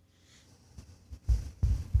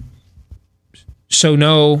 So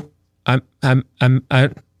no, I'm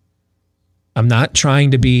not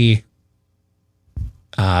trying to be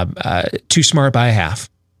too smart by a half.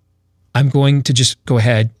 I'm going to just go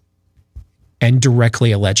ahead and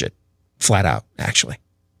directly allege it, flat out, actually.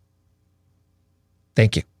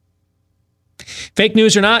 Thank you. Fake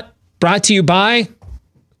news or not, brought to you by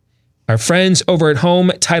our friends over at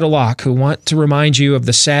Home Title Lock, who want to remind you of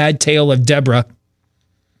the sad tale of Deborah.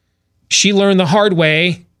 She learned the hard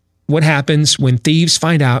way what happens when thieves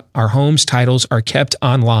find out our home's titles are kept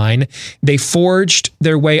online. They forged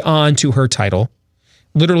their way on to her title,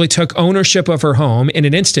 literally took ownership of her home in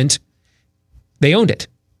an instant, They owned it.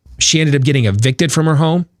 She ended up getting evicted from her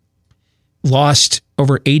home, lost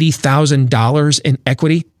over $80,000 in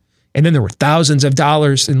equity. And then there were thousands of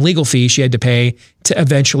dollars in legal fees she had to pay to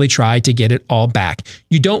eventually try to get it all back.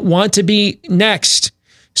 You don't want to be next.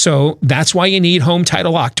 So that's why you need Home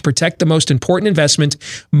Title Lock to protect the most important investment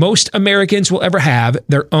most Americans will ever have,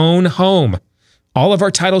 their own home. All of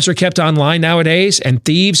our titles are kept online nowadays, and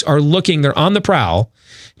thieves are looking. They're on the prowl,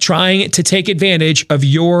 trying to take advantage of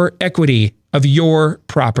your equity, of your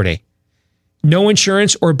property. No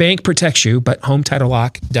insurance or bank protects you, but Home Title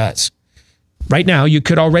Lock does. Right now, you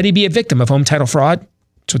could already be a victim of home title fraud.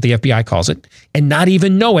 That's what the FBI calls it, and not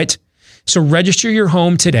even know it. So register your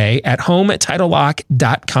home today at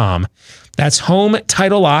HomeTitleLock.com. That's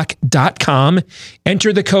HomeTitleLock.com.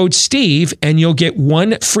 Enter the code Steve, and you'll get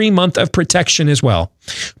 1 free month of protection as well.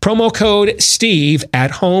 Promo code Steve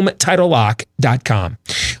at HomeTitleLock.com.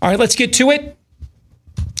 All right, let's get to it.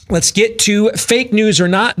 Let's get to fake news or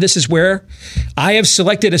not. This is where I have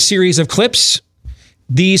selected a series of clips.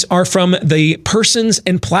 These are from the persons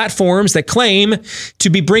and platforms that claim to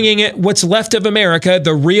be bringing what's left of America,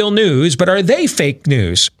 the real news, but are they fake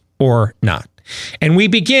news or not? And we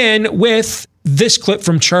begin with this clip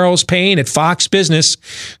from Charles Payne at Fox Business,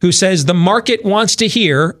 who says the market wants to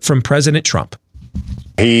hear from President Trump.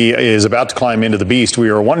 He is about to climb into the beast. We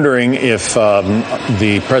are wondering if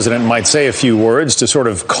the president might say a few words to sort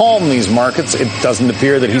of calm these markets. It doesn't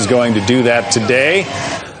appear that he's going to do that today.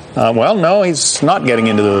 Well, no, he's not getting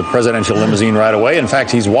into the presidential limousine right away. In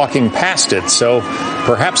fact, he's walking past it. So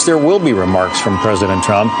perhaps there will be remarks from President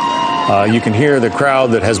Trump. You can hear the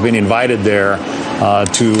crowd that has been invited there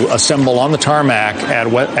to assemble on the tarmac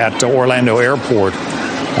at Orlando Airport,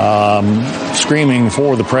 screaming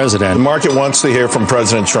for the president. The market wants to hear from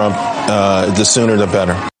President Trump. The sooner the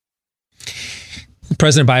better. The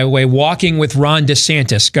president, by the way, walking with Ron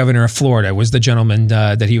DeSantis, governor of Florida, was the gentleman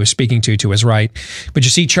that he was speaking to his right. But you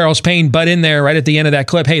see Charles Payne butt in there right at the end of that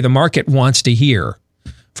clip. Hey, the market wants to hear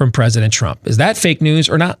from President Trump. Is that fake news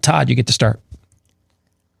or not? Todd, you get to start.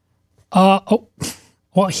 Well,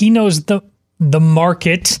 he knows the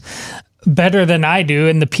market better than I do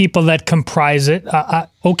and the people that comprise it.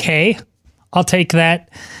 Okay, I'll take that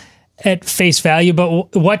at face value.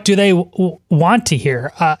 But what do they want to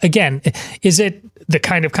hear? Again, is it the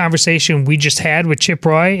kind of conversation we just had with Chip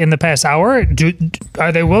Roy in the past hour?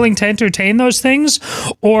 Are they willing to entertain those things?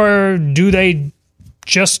 Or do they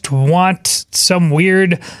just want some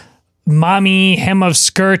weird mommy hem of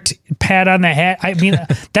skirt pat on the head? I mean,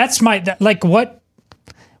 that's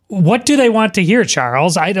what do they want to hear,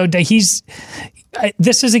 Charles? I don't.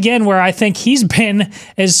 This is again where I think he's been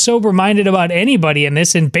as sober-minded about anybody in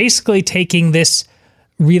this, and basically taking this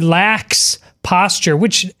relax posture,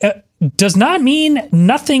 which does not mean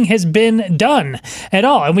nothing has been done at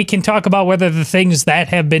all. And we can talk about whether the things that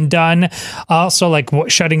have been done, also like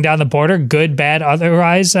shutting down the border, good, bad,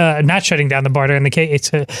 otherwise, not shutting down the border in the case,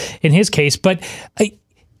 in his case, but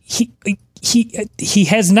he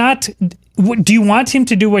has not. Do you want him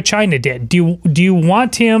to do what China did? Do you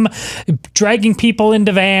want him dragging people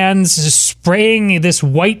into vans, spraying this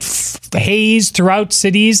white haze throughout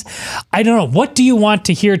cities? I don't know. What do you want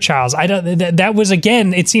to hear, Charles? I don't. That was,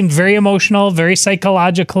 again, it seemed very emotional, very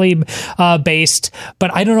psychologically based.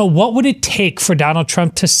 But I don't know, what would it take for Donald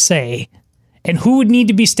Trump to say? And who would need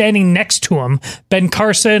to be standing next to him? Ben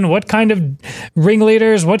Carson, what kind of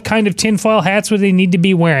ringleaders, what kind of tinfoil hats would they need to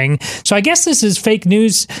be wearing? So I guess this is fake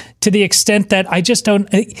news to the extent that I just don't...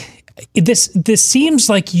 This seems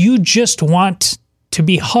like you just want to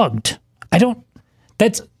be hugged. I don't...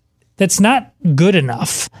 That's not good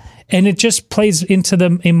enough. And it just plays into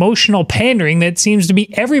the emotional pandering that seems to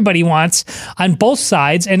be everybody wants on both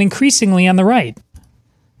sides and increasingly on the right.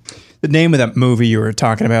 The name of that movie you were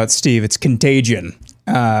talking about, Steve, it's Contagion.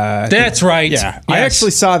 That's right. Yeah, yes. I actually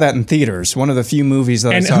saw that in theaters. One of the few movies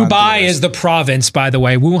that I saw. And Hubei is the province, by the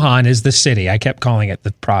way. Wuhan is the city. I kept calling it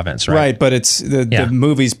the province, right? Right, but it's the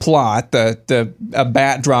movie's plot. A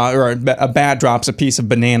bat drops a piece of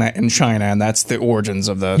banana in China, and that's the origins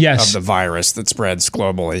of the virus that spreads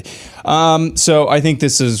globally. So I think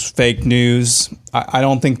this is fake news. I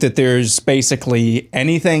don't think that there's basically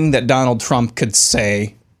anything that Donald Trump could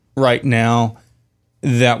say right now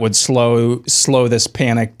that would slow this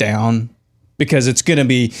panic down, because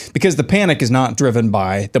the panic is not driven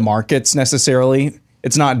by the markets necessarily.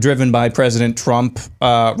 It's not driven by President Trump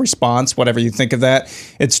response, whatever you think of that.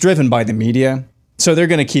 It's driven by the media. So they're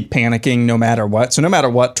going to keep panicking no matter what. So no matter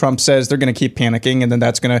what Trump says, they're going to keep panicking. And then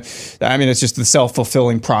that's going to, it's just the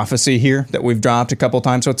self-fulfilling prophecy here that we've dropped a couple of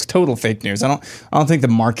times. So it's total fake news. I don't think the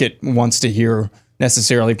market wants to hear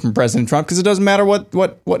necessarily from President Trump, because it doesn't matter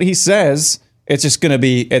what he says. It's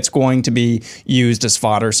going to be used as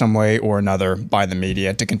fodder some way or another by the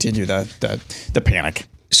media to continue the panic.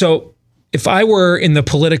 So if I were in the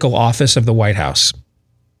political office of the White House,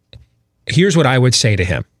 here's what I would say to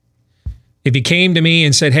him. If he came to me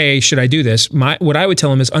and said, hey, should I do this? What I would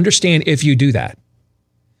tell him is understand if you do that.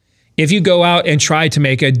 If you go out and try to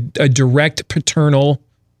make a direct paternal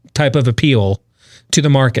type of appeal to the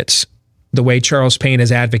markets, the way Charles Payne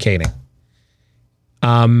is advocating,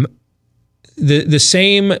 the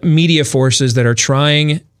same media forces that are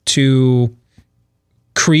trying to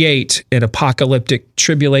create an apocalyptic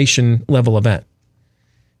tribulation level event,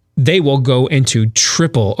 they will go into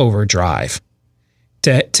triple overdrive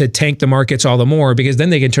to tank the markets all the more, because then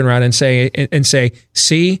they can turn around and say,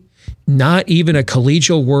 see, not even a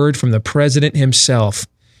collegial word from the president himself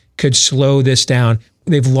could slow this down.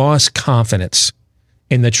 They've lost confidence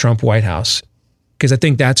in the Trump White House, because I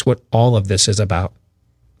think that's what all of this is about.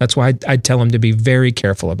 That's why I'd tell him to be very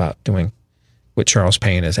careful about doing what Charles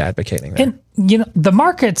Payne is advocating there. And, the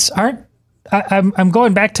markets aren't, I'm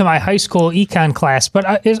going back to my high school econ class, but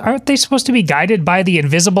aren't they supposed to be guided by the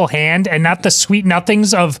invisible hand and not the sweet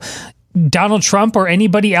nothings of Donald Trump or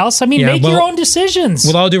anybody else? I mean, make your own decisions.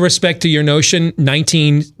 With all due respect to your notion,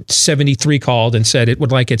 1973 called and said it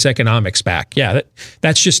would like its economics back. Yeah,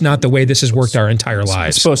 that's just not the way this has worked our entire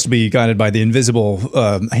lives. It's supposed to be guided by the invisible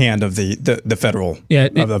hand of the federal. Yeah,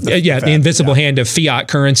 the invisible hand of fiat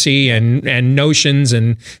currency and notions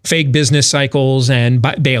and fake business cycles and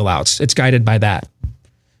bailouts. It's guided by that.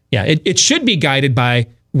 Yeah, it should be guided by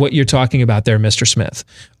what you're talking about there, Mr. Smith.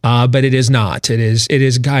 But it is not. It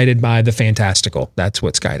is guided by the fantastical. That's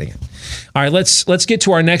what's guiding it. All right, let's get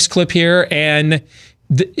to our next clip here. And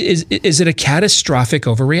is it a catastrophic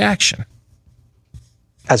overreaction?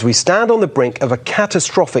 As we stand on the brink of a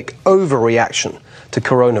catastrophic overreaction to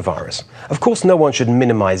coronavirus, of course, no one should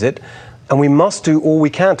minimize it, and we must do all we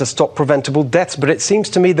can to stop preventable deaths. But it seems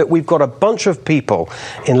to me that we've got a bunch of people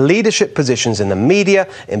in leadership positions in the media,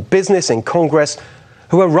 in business, in Congress,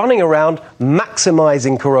 who are running around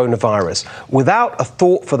maximizing coronavirus without a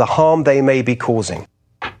thought for the harm they may be causing.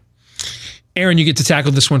 Aaron, you get to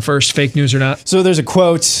tackle this one first, fake news or not. So there's a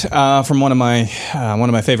quote from one of my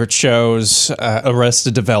favorite shows,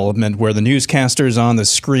 Arrested Development, where the newscaster's on the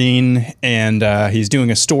screen and he's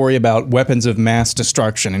doing a story about weapons of mass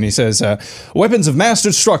destruction. And he says, weapons of mass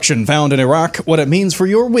destruction found in Iraq, what it means for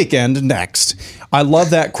your weekend next. I love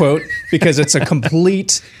that quote because it's a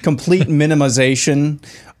complete minimization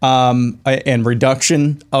and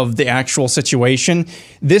reduction of the actual situation.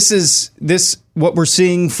 This what we're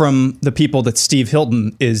seeing from the people that Steve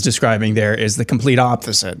Hilton is describing there is the complete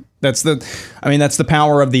opposite. That's the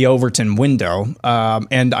power of the Overton window.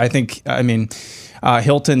 And I think,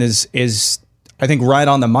 Hilton is I think right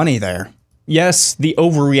on the money there. Yes, the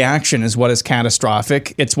overreaction is what is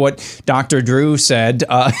catastrophic. It's what Dr. Drew said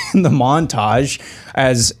in the montage,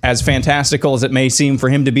 as fantastical as it may seem for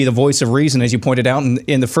him to be the voice of reason, as you pointed out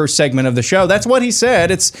in the first segment of the show. That's what he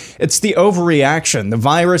said. It's the overreaction. The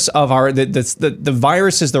virus of the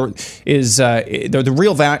virus is the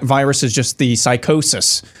real virus is just the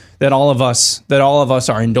psychosis that all of us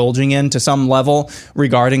are indulging in to some level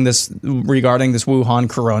regarding this Wuhan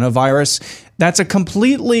coronavirus. That's a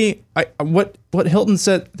completely what Hilton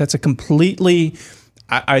said. That's a completely,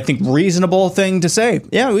 I think, reasonable thing to say.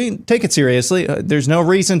 Yeah, we take it seriously. There's no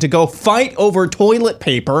reason to go fight over toilet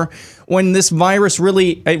paper when this virus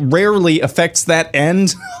really rarely affects that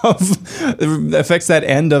end of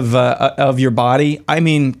your body. I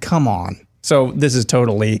mean, come on. So this is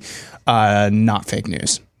totally not fake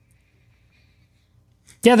news.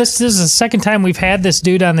 Yeah, this is the second time we've had this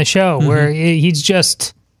dude on the show where he's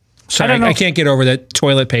just. Sorry, I can't get over that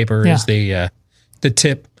toilet paper is the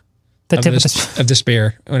tip of the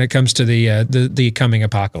spear when it comes to the coming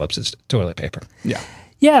apocalypse. It's toilet paper. Yeah.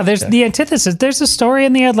 Yeah, there's the antithesis. There's a story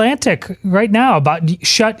in the Atlantic right now about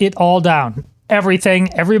shut it all down.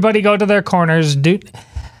 Everything, everybody go to their corners. Dude,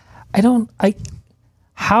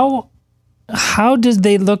 how does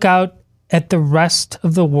they look out at the rest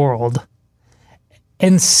of the world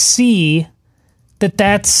and see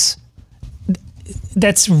that's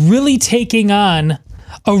really taking on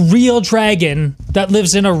a real dragon that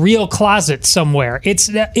lives in a real closet somewhere?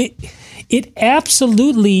 It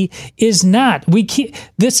absolutely is not.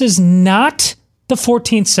 This is not the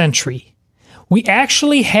 14th century. We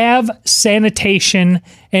actually have sanitation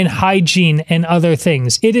and hygiene and other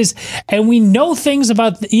things. It is, and we know things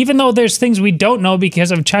about, even though there's things we don't know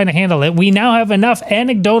because of China handle it, we now have enough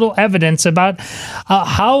anecdotal evidence about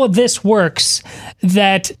how this works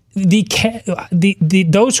that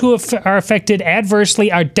those who are affected adversely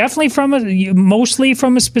are definitely mostly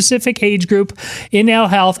from a specific age group in ill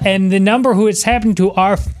health, and the number who it's happened to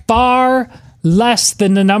are far less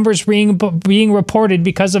than the numbers being reported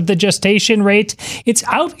because of the gestation rate.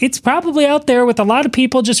 It's probably out there with a lot of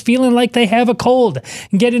people just feeling like they have a cold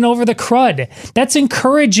and getting over the crud. That's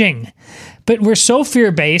encouraging. But we're so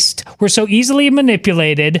fear-based. We're so easily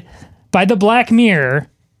manipulated by the Black Mirror.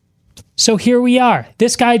 So here we are.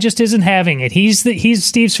 This guy just isn't having it. He's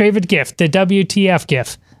Steve's favorite gift, the WTF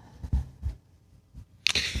gift.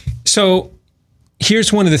 So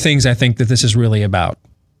here's one of the things I think that this is really about.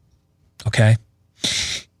 Okay.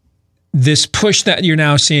 This push that you're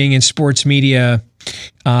now seeing in sports media.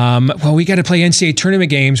 Well, we got to play NCAA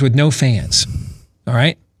tournament games with no fans. All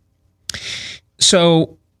right.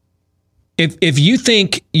 So if you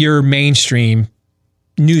think your mainstream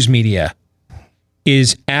news media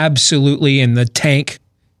is absolutely in the tank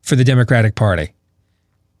for the Democratic Party,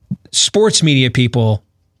 sports media people,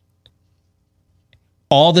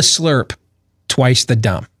 all the slurp, twice the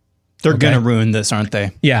dumb. They're going to ruin this, aren't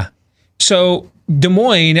they? Yeah. So Des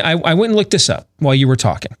Moines, I went and looked this up while you were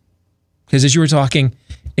talking, because as you were talking,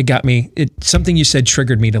 it got me. Something you said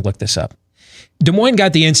triggered me to look this up. Des Moines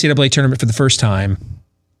got the NCAA tournament for the first time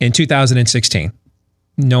in 2016.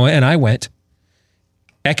 Noah and I went.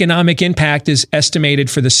 Economic impact is estimated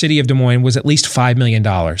for the city of Des Moines was at least $5 million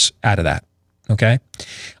out of that. Okay.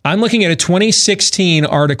 I'm looking at a 2016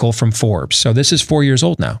 article from Forbes. So this is 4 years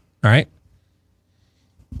old now. All right.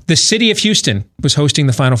 The city of Houston was hosting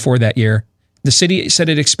the Final Four that year. The city said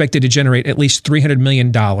it expected to generate at least $300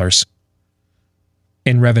 million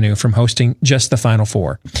in revenue from hosting just the Final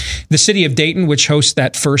Four. The city of Dayton, which hosts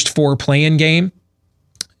that first 4 play-in game,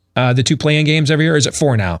 the 2 play-in games every year, or is it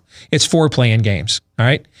 4 now? It's 4 play-in games. All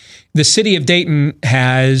right. The city of Dayton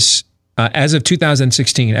has, as of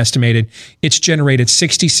 2016, estimated it's generated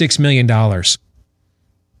 $66 million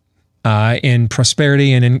in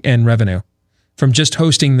prosperity and in revenue from just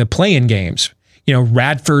hosting the play-in games. You know,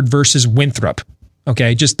 Radford versus Winthrop.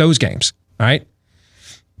 Okay, just those games. All right.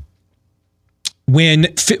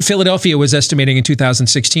 When Philadelphia was estimating in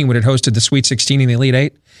 2016, when it hosted the Sweet 16 in the Elite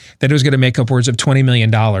Eight, that it was going to make upwards of $20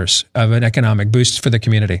 million of an economic boost for the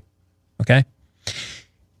community. Okay.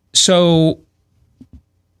 So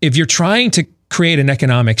if you're trying to create an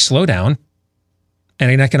economic slowdown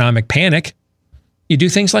and an economic panic, you do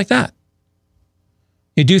things like that.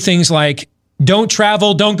 You do things like don't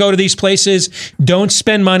travel, don't go to these places, don't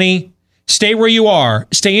spend money, stay where you are,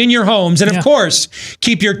 stay in your homes, and of course,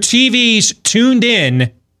 keep your TVs tuned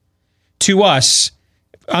in to us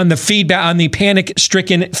on the feedback, on the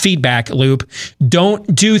panic-stricken feedback loop.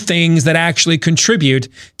 Don't do things that actually contribute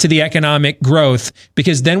to the economic growth,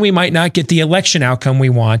 because then we might not get the election outcome we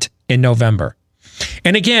want in November.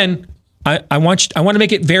 And again, I want to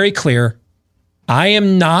make it very clear, I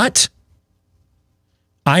am not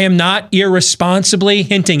irresponsibly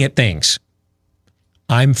hinting at things.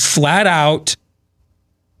 I'm flat out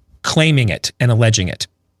claiming it and alleging it.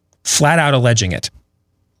 Flat out alleging it.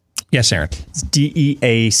 Yes, Aaron. It's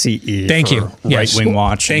DEACE. Thank you. Yes. Right Wing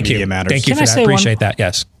Watch. Thank Media you. Matters. Thank you for that. Appreciate that.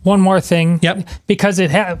 Yes. One more thing. Yep. Because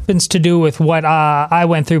it happens to do with what I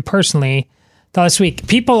went through personally last week.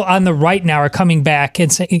 People on the right now are coming back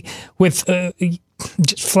and saying with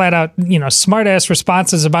just flat out, smart ass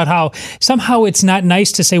responses about how somehow it's not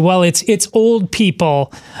nice to say, well, it's old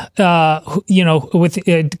people,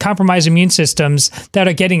 with compromised immune systems that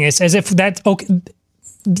are getting this, as if that's okay.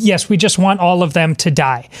 Yes, we just want all of them to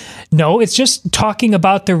die. No, it's just talking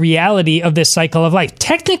about the reality of this cycle of life.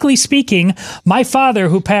 Technically speaking, my father,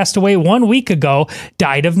 who passed away 1 week ago,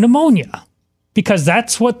 died of pneumonia, because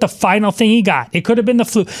that's what the final thing he got. It could have been the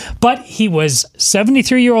flu, but he was a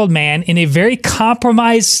 73-year-old man in a very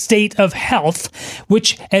compromised state of health,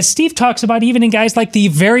 which, as Steve talks about, even in guys like the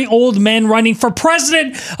very old men running for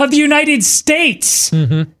president of the United States,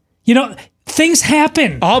 things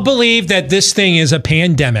happen. I'll believe that this thing is a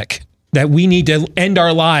pandemic that we need to end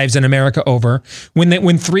our lives in America over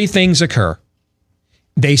when 3 things occur.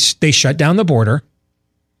 They shut down the border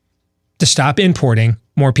to stop importing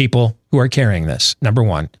more people who are carrying this, number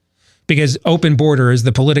one. Because open border is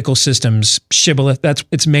the political system's shibboleth. That's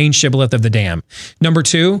its main shibboleth of the dam. Number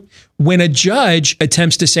 2, when a judge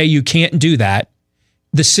attempts to say you can't do that,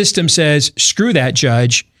 the system says, screw that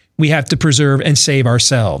judge. We have to preserve and save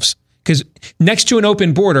ourselves. Because next to an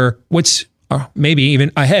open border, what's or maybe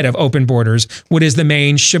even ahead of open borders, what is the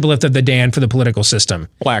main shibboleth of the Dan for the political system?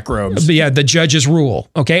 Black robes. Yeah, the judge's rule.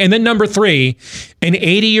 Okay. And then number 3, an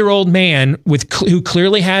 80-year-old man who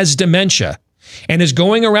clearly has dementia and is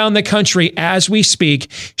going around the country as we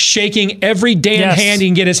speak, shaking every damn hand he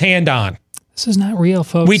can get his hand on. This is not real,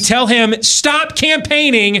 folks. We tell him, stop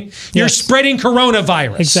campaigning. You're spreading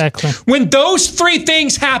coronavirus. Exactly. When those 3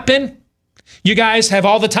 things happen, you guys have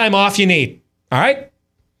all the time off you need. All right?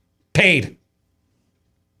 Paid.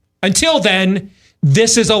 Until then,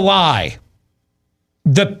 this is a lie.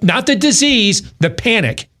 Not the disease, the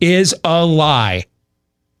panic is a lie.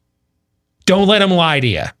 Don't let them lie to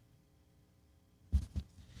you.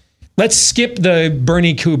 Let's skip the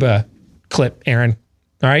Bernie Cuba clip, Aaron.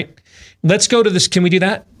 All right? Let's go to this. Can we do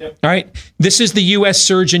that? Yep. All right. This is the U.S.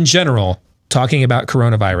 Surgeon General talking about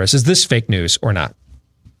coronavirus. Is this fake news or not?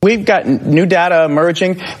 We've got new data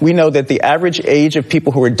emerging. We know that the average age of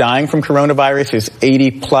people who are dying from coronavirus is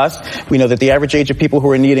 80 plus. We know that the average age of people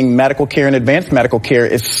who are needing medical care and advanced medical care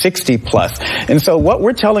is 60 plus. And so what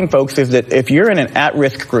we're telling folks is that if you're in an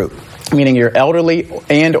at-risk group, meaning you're elderly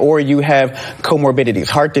and or you have comorbidities,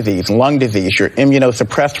 heart disease, lung disease, you're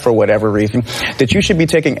immunosuppressed for whatever reason, that you should be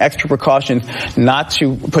taking extra precautions not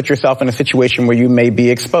to put yourself in a situation where you may be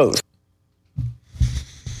exposed.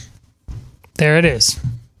 There it is.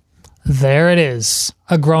 There it is.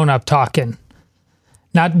 A grown-up talking.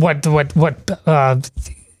 Not what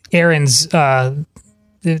Aaron's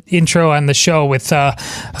intro on the show with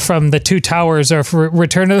from the Two Towers or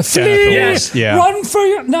Return of the Fleet. Yes. Yeah. Run for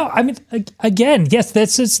your... No, I mean, again, yes,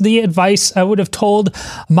 this is the advice I would have told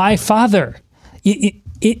my father.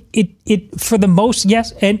 It for the most,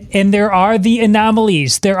 yes, and there are the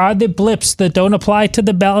anomalies. There are the blips that don't apply to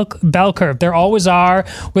the bell curve. There always are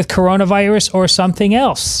with coronavirus or something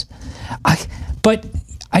else. But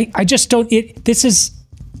I just don't... This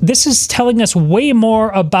is telling us way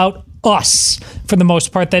more about us, for the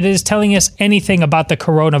most part, that it is telling us anything about the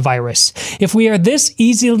coronavirus. If we are this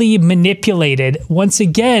easily manipulated, once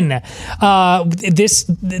again,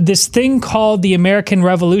 this thing called the American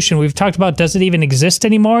Revolution, we've talked about, does it even exist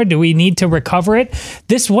anymore? Do we need to recover it?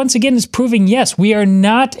 This, once again, is proving, yes, we are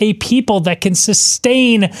not a people that can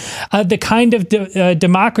sustain the kind of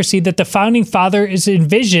democracy that the Founding Fathers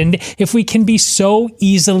envisioned if we can be so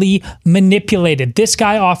easily manipulated. This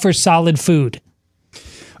guy offers solid food.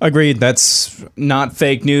 Agreed. That's not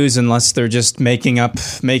fake news unless they're just making up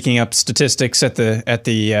statistics at the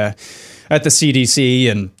CDC.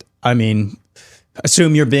 And I mean,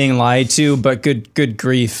 assume you're being lied to. But good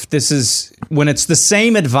grief, this is when it's the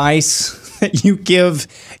same advice that you give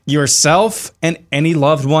yourself and any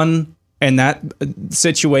loved one in that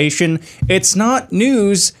situation. It's not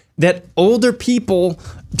news that older people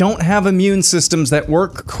don't have immune systems that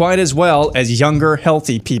work quite as well as younger,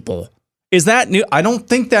 healthy people. Is that new? I don't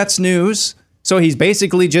think that's news. So he's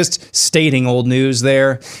basically just stating old news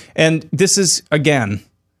there. And this is, again,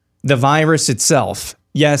 the virus itself.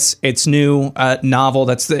 Yes, it's new, novel.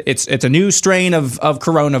 It's a new strain of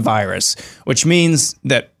coronavirus, which means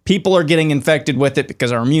that people are getting infected with it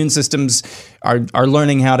because our immune systems are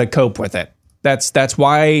learning how to cope with it. That's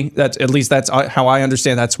why, at least that's how I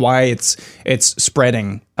understand. That's why it's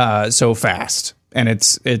spreading so fast, and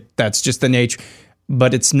that's just the nature.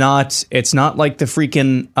 But it's not like the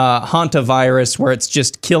freaking hantavirus where it's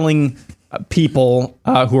just killing people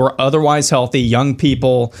who are otherwise healthy, young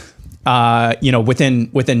people,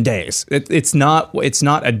 within days. It's not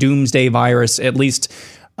a doomsday virus. At least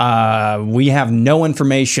we have no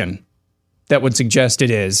information that would suggest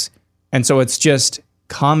it is, and so it's just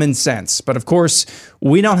common sense. But of course,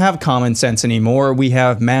 we don't have common sense anymore. We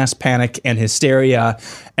have mass panic and hysteria,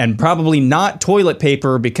 and probably not toilet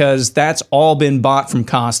paper because that's all been bought from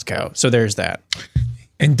Costco. So there's that.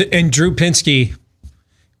 And Drew Pinsky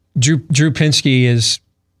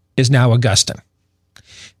is now Augustine.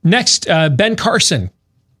 Next, Ben Carson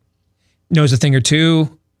knows a thing or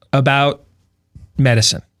two about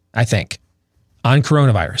medicine, I think, on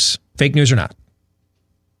coronavirus. Fake news or not.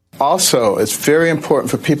 Also, it's very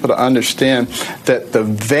important for people to understand that the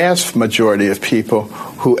vast majority of people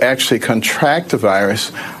who actually contract the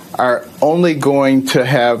virus are only going to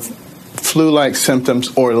have flu-like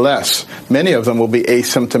symptoms or less. Many of them will be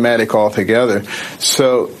asymptomatic altogether.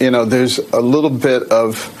 So, there's a little bit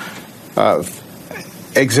of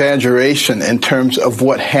exaggeration in terms of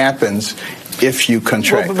what happens if you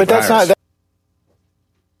contract the virus.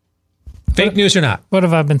 Fake news or not? What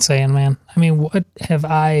have I been saying, man? I mean, what have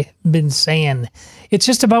I been saying? It's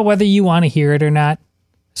just about whether you want to hear it or not.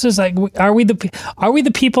 This is like, are we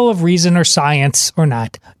the people of reason or science or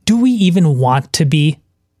not? Do we even want to be?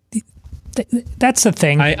 That's the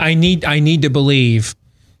thing. I need to believe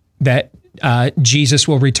that Jesus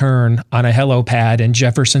will return on a helipad in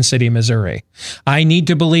Jefferson City, Missouri. I need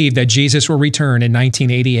to believe that Jesus will return in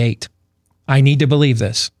 1988. I need to believe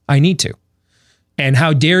this. I need to. And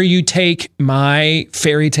how dare you take my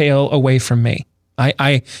fairy tale away from me?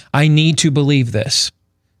 I need to believe this.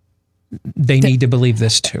 They need to believe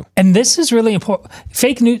this too. And this is really important.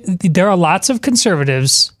 Fake news. There are lots of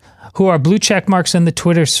conservatives who are blue check marks in the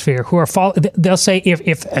Twitter sphere who are they'll say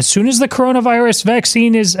if as soon as the coronavirus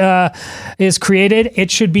vaccine is created,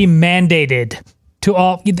 it should be mandated to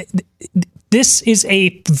all. This is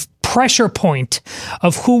a pressure point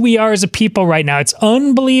of who we are as a people right now. It's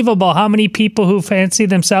unbelievable how many people who fancy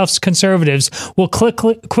themselves conservatives will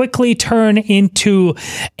quickly turn into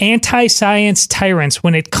anti-science tyrants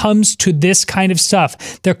when it comes to this kind of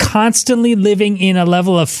stuff. They're constantly living in a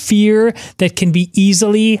level of fear that can be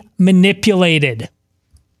easily manipulated.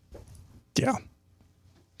 Yeah.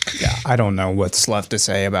 Yeah, I don't know what's left to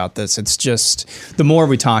say about this. It's just, the more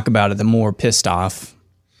we talk about it, the more pissed off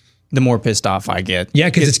I get. Yeah,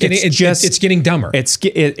 because it's getting dumber. It's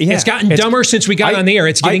gotten dumber since we got on the air.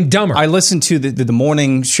 It's getting dumber. I listen to the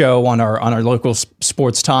morning show on our local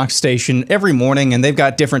sports talk station every morning, and they've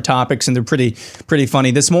got different topics, and they're pretty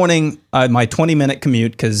funny. This morning, my 20-minute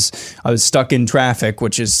commute, because I was stuck in traffic,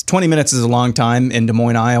 which is 20 minutes is a long time in Des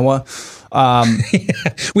Moines, Iowa.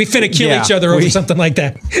 We finna kill each other over something like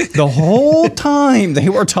that. The whole time they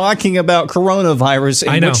were talking about coronavirus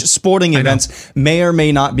and which sporting events may or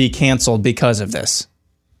may not be canceled because of this.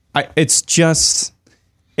 It's just,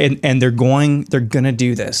 and they're going to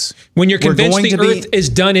do this. When you're convinced the Earth is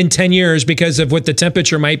done in 10 years because of what the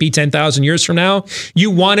temperature might be 10,000 years from now, you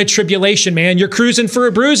want a tribulation, man. You're cruising for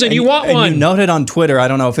a bruise and you want one. You noted on Twitter, I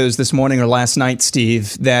don't know if it was this morning or last night,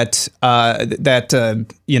 Steve, that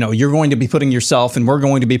you're going to be putting yourself and we're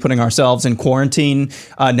going to be putting ourselves in quarantine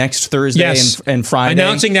next Thursday and Friday.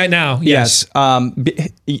 Announcing that now. Yes.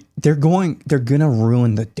 They're going to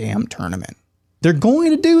ruin the damn tournament. They're going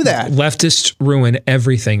to do that. Leftists ruin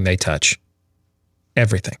everything they touch.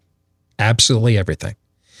 Everything. Absolutely everything.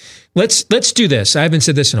 Let's do this. I haven't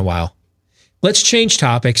said this in a while. Let's change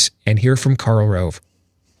topics and hear from Karl Rove.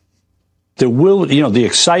 The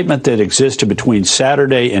excitement that existed between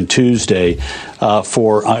Saturday and Tuesday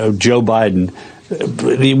for Joe Biden,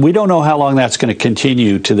 we don't know how long that's going to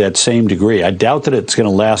continue to that same degree. I doubt that it's going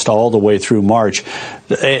to last all the way through March.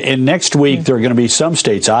 And next week, there are going to be some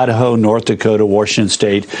states, Idaho, North Dakota, Washington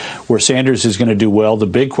State, where Sanders is going to do well. The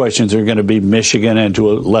big questions are going to be Michigan and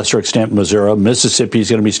to a lesser extent, Missouri. Mississippi is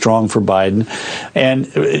going to be strong for Biden.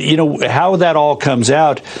 And, how that all comes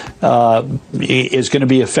out is going to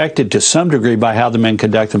be affected to some degree by how the men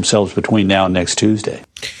conduct themselves between now and next Tuesday.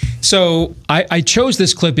 So I chose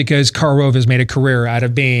this clip because Karl Rove has made a career out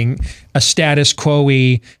of being a status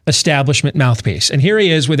quo-y establishment mouthpiece. And here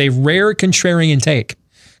he is with a rare contrarian take,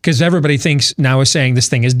 because everybody is saying this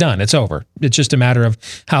thing is done. It's over. It's just a matter of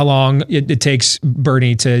how long it takes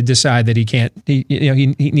Bernie to decide that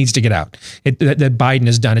he needs to get out, that Biden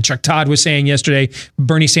is done. And Chuck Todd was saying yesterday,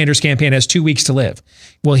 Bernie Sanders' campaign has 2 weeks to live.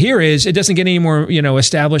 Well, it doesn't get any more,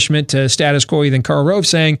 establishment to status quo than Karl Rove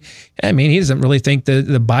saying, he doesn't really think the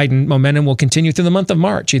Biden momentum will continue through the month of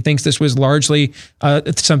March. He thinks this was largely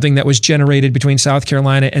something that was generated between South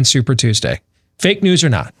Carolina and Super Tuesday. Fake news or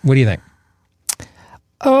not? What do you think?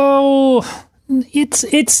 Oh,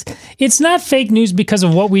 it's not fake news because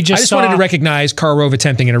of what we just saw. I just wanted to recognize Karl Rove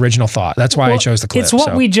attempting an original thought. That's why I chose the clip. It's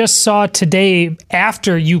what we just saw today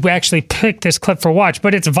after you actually picked this clip for watch,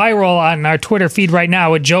 but it's viral on our Twitter feed right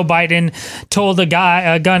now with Joe Biden told a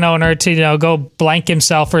gun owner to go blank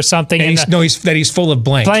himself or something. And he's full of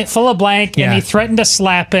blank. And he threatened to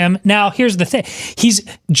slap him. Now, here's the thing.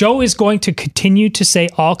 Joe is going to continue to say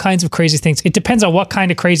all kinds of crazy things. It depends on what kind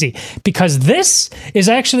of crazy, because this is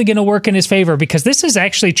actually going to work in his favor, because this is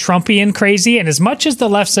actually Trumpian crazy. And as much as the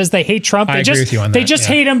left says they hate Trump, they just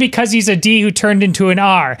hate him because he's a D who turned into an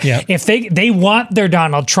R. Yeah. If they want their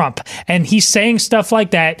Donald Trump, and he's saying stuff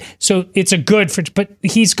like that, so it's a good but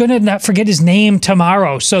he's going to not forget his name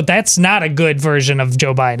tomorrow. So that's not a good version of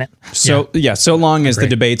Joe Biden. So long as the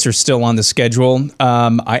debates are still on the schedule,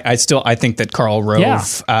 I think that Karl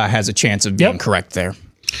Rove has a chance of being correct there. All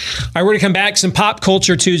right, we're going to come back. Some Pop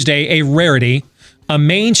Culture Tuesday, a rarity. A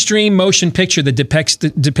mainstream motion picture that depicts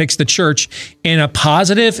the church in a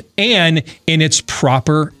positive and in its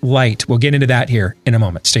proper light. We'll get into that here in a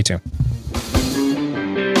moment. Stay tuned.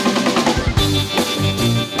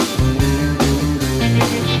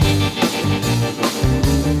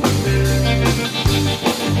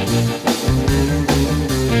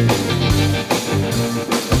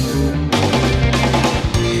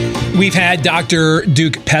 We've had Dr.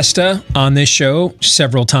 Duke Pesta on this show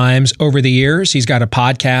several times over the years. He's got a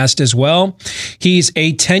podcast as well. He's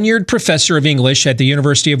a tenured professor of English at the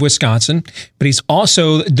University of Wisconsin, but he's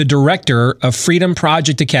also the director of Freedom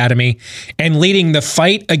Project Academy and leading the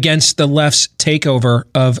fight against the left's takeover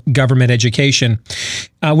of government education.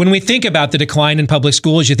 When we think about the decline in public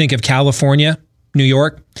schools, you think of California, New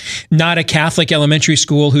York, not a Catholic elementary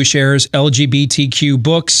school who shares LGBTQ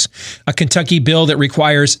books, a Kentucky bill that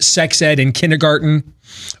requires sex ed in kindergarten,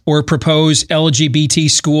 or a proposed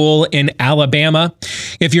LGBT school in Alabama.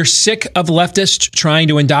 If you're sick of leftists trying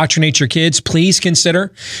to indoctrinate your kids, please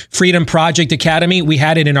consider Freedom Project Academy. We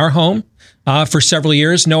had it in our home for several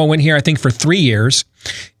years. Noah went here, I think, for 3 years.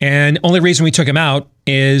 And only reason we took him out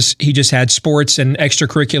is he just had sports and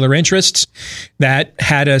extracurricular interests that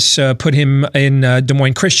had us put him in Des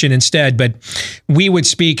Moines Christian instead. But we would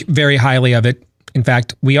speak very highly of it. In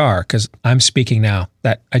fact, we are, because I'm speaking now.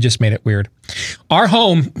 That I just made it weird. Our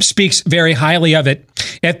home speaks very highly of it.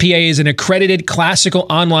 FPA is an accredited classical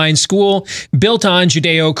online school built on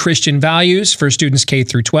Judeo-Christian values for students K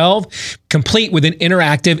through 12, complete with an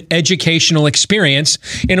interactive educational experience.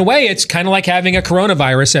 In a way, it's kind of like having a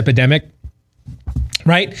coronavirus epidemic,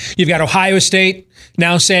 right? You've got Ohio State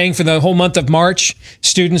now saying for the whole month of March,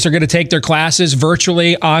 students are going to take their classes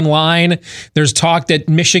virtually online. There's talk that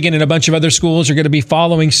Michigan and a bunch of other schools are going to be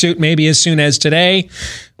following suit maybe as soon as today.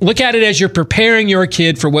 Look at it as you're preparing your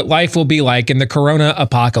kid for what life will be like in the corona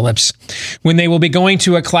apocalypse, when they will be going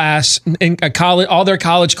to a class, in a college, all their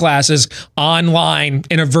college classes online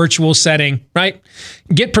in a virtual setting, right?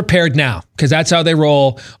 Get prepared now, because that's how they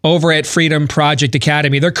roll over at Freedom Project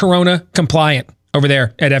Academy. They're corona compliant over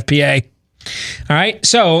there at FPA. All right.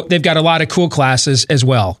 So they've got a lot of cool classes as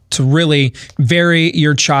well to really vary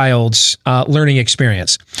your child's learning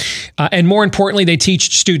experience. And more importantly, they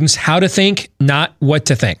teach students how to think, not what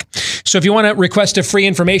to think. So if you want to request a free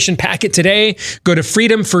information packet today, go to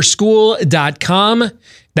freedomforschool.com.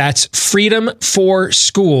 That's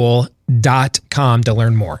freedomforschool.com to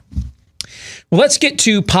learn more. Well, let's get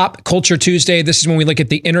to Pop Culture Tuesday. This is when we look at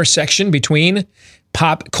the intersection between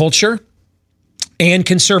pop culture and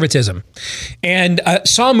conservatism. And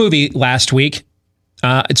saw a movie last week.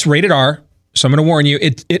 It's rated R, so I'm going to warn you.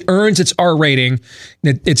 It earns its R rating.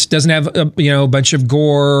 It doesn't have a bunch of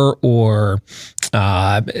gore or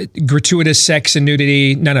gratuitous sex and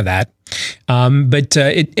nudity. None of that. But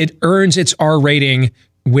it earns its R rating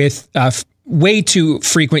with way too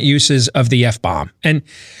frequent uses of the F-bomb. And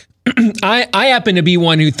I happen to be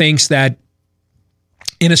one who thinks that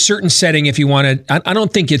in a certain setting, if you want to, I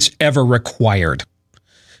don't think it's ever required,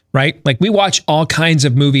 right? Like, we watch all kinds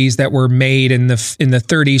of movies that were made in the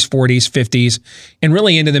 30s, 40s, 50s, and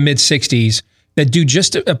really into the mid 60s that do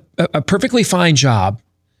just a perfectly fine job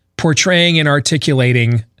portraying and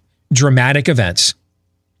articulating dramatic events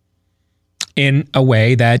in a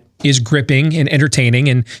way that is gripping and entertaining.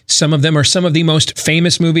 And some of them are some of the most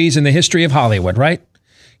famous movies in the history of Hollywood, right?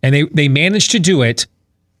 And they managed to do it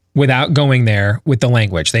without going there with the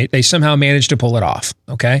language. They somehow managed to pull it off,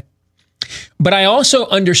 okay? But I also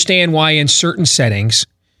understand why in certain settings,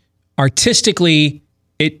 artistically,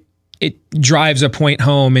 it drives a point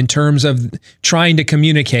home in terms of trying to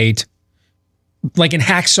communicate, like in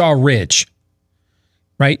Hacksaw Ridge,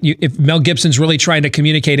 right? If Mel Gibson's really trying to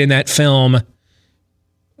communicate in that film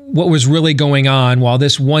what was really going on while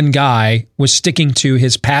this one guy was sticking to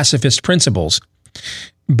his pacifist principles.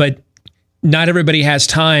 But not everybody has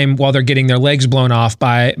time while they're getting their legs blown off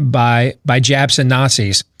by Japs and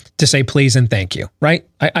Nazis to say please and thank you, right?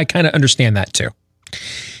 I kind of understand that too.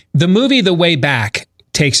 The movie The Way Back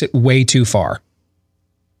takes it way too far.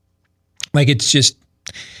 Like, it's just,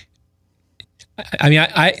 I mean,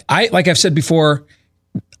 I like I've said before,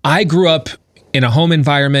 I grew up in a home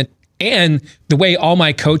environment, and the way all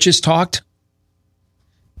my coaches talked,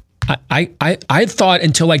 I thought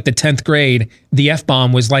until like the 10th grade, the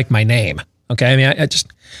F-bomb was like my name. Okay. I mean,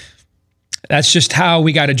 that's just how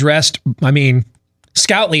we got addressed. I mean,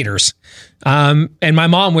 scout leaders. And my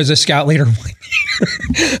mom was a scout leader.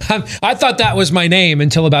 I thought that was my name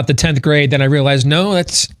until about the 10th grade. Then I realized, no,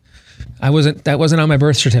 that wasn't on my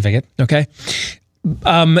birth certificate. Okay.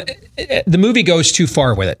 The movie goes too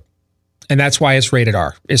far with it. And that's why it's rated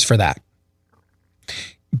R, is for that.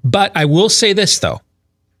 But I will say this, though.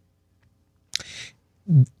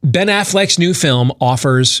 Ben Affleck's new film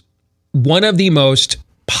offers one of the most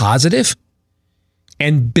positive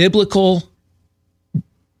and biblical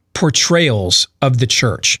portrayals of the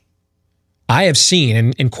church I have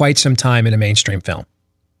seen in quite some time in a mainstream film.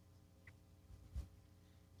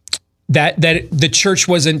 That the church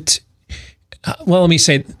wasn't well, let me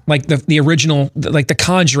say, like the original, like the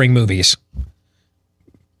Conjuring movies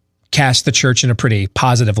cast the church in a pretty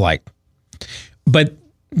positive light. But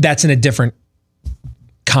that's in a different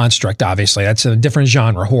construct, obviously. That's a different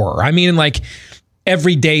genre, horror. I mean, in like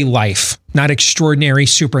everyday life, not extraordinary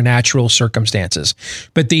supernatural circumstances,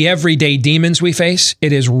 but the everyday demons we face.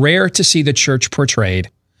 It is rare to see the church portrayed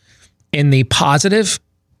in the positive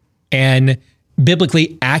and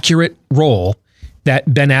biblically accurate role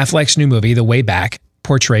that Ben Affleck's new movie, The Way Back,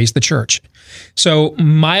 portrays the church. So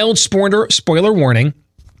mild spoiler warning,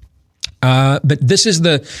 but this is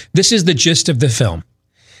the gist of the film.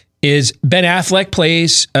 Is Ben Affleck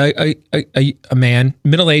plays a man,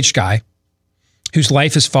 middle-aged guy, whose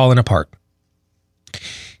life has fallen apart.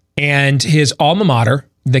 And his alma mater,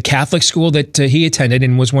 the Catholic school that he attended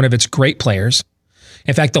and was one of its great players.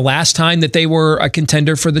 In fact, the last time that they were a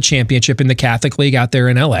contender for the championship in the Catholic League out there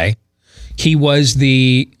in LA, he was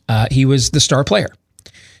the star player.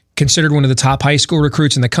 Considered one of the top high school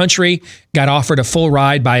recruits in the country, got offered a full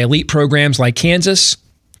ride by elite programs like Kansas.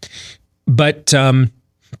 But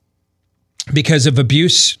because of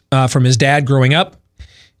abuse from his dad growing up,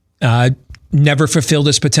 never fulfilled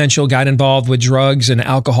his potential, got involved with drugs and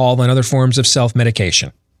alcohol and other forms of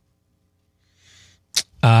self-medication.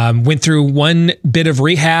 Went through one bit of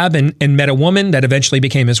rehab and met a woman that eventually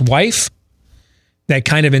became his wife that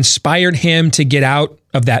kind of inspired him to get out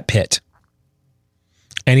of that pit.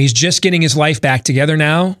 And he's just getting his life back together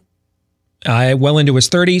now, well into his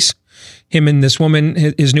 30s. Him and this woman,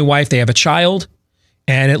 his new wife, they have a child.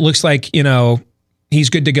 And it looks like, he's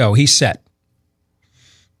good to go. He's set.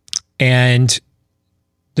 And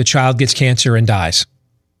the child gets cancer and dies.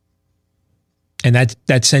 And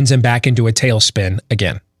that sends him back into a tailspin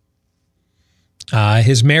again.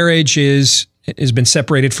 His marriage has been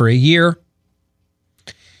separated for a year.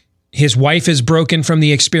 His wife is broken from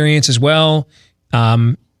the experience as well.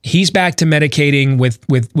 He's back to medicating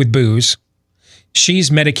with booze. She's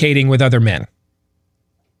medicating with other men.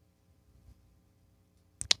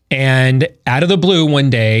 And out of the blue one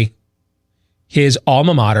day, his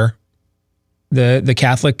alma mater, the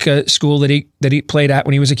Catholic school that he played at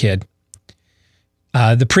when he was a kid,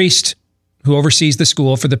 the priest who oversees the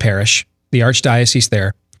school for the parish, the archdiocese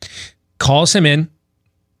there, calls him in.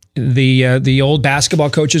 The old basketball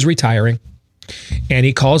coach is retiring, and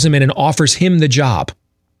he calls him in and offers him the job,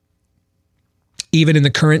 even in the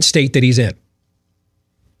current state that he's in.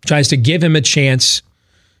 Tries to give him a chance,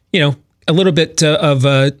 a little bit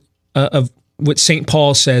of what St.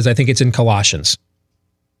 Paul says. I think it's in Colossians.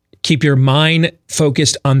 Keep your mind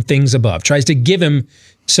focused on things above. Tries to give him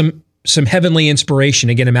some heavenly inspiration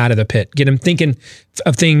to get him out of the pit, get him thinking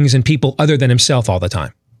of things and people other than himself all the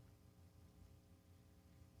time.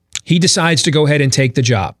 He decides to go ahead and take the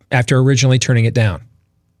job after originally turning it down.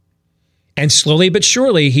 And slowly but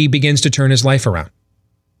surely, he begins to turn his life around.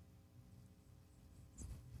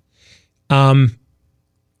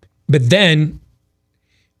 But then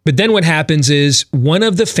what happens is one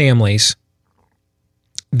of the families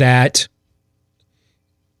that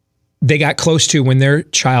they got close to when their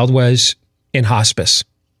child was in hospice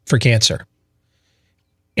for cancer.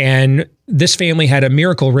 And this family had a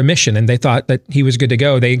miracle remission, and they thought that he was good to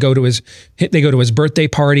go. They go to his birthday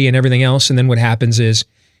party and everything else, and then what happens is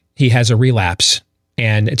he has a relapse,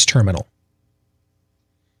 and it's terminal.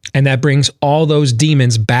 And that brings all those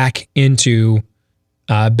demons back into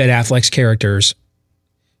Ben Affleck's character's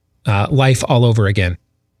life all over again.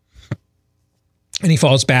 And he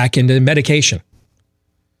falls back into medication.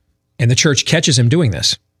 And the church catches him doing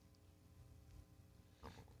this.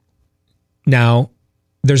 Now,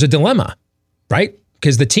 there's a dilemma, right?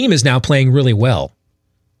 Because the team is now playing really well.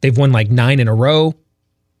 They've won like 9 in a row.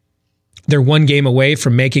 They're one game away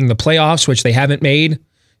from making the playoffs, which they haven't made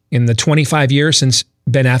in the 25 years since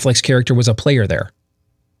Ben Affleck's character was a player there.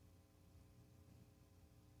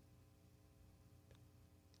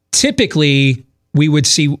 Typically, we would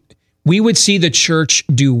see the church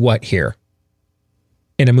do what here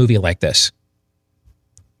in a movie like this?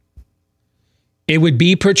 It would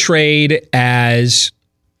be portrayed as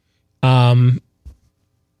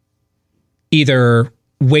either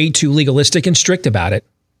way too legalistic and strict about it,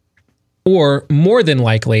 or more than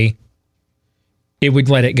likely, it would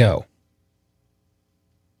let it go.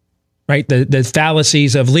 Right? The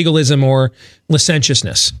fallacies of legalism or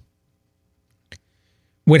licentiousness.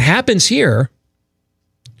 What happens here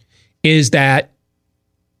is that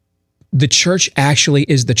the church actually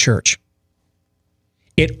is the church.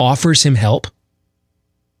 It offers him help,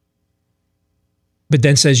 but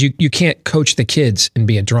then says you can't coach the kids and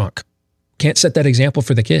be a drunk. Can't set that example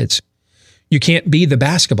for the kids. You can't be the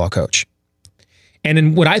basketball coach. And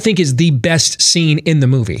in what I think is the best scene in the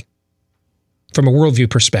movie, from a worldview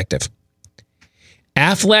perspective,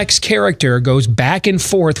 Affleck's character goes back and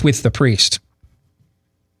forth with the priest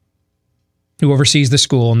who oversees the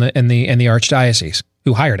school and the archdiocese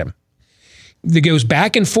who hired him. That goes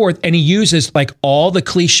back and forth, and he uses like all the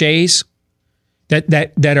cliches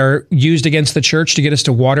that are used against the church to get us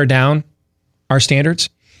to water down our standards.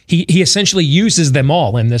 He essentially uses them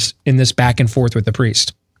all in this back and forth with the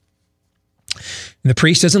priest. And the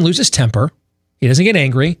priest doesn't lose his temper. He doesn't get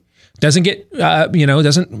angry. Doesn't get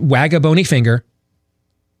doesn't wag a bony finger.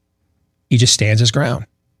 He just stands his ground.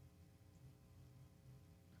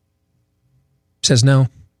 Says, no,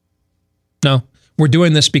 we're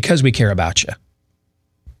doing this because we care about you.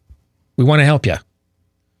 We want to help you.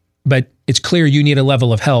 But it's clear you need a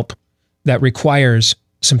level of help that requires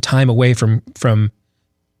some time away from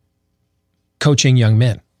coaching young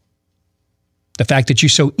men. The fact that you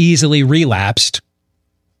so easily relapsed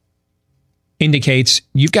indicates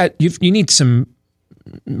you need some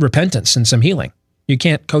repentance and some healing. You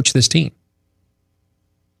can't coach this team.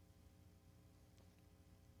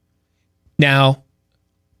 Now,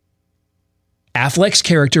 Affleck's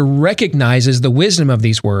character recognizes the wisdom of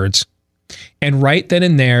these words and right then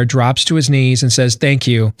and there drops to his knees and says, thank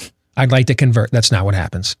you, I'd like to convert. That's not what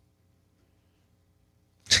happens.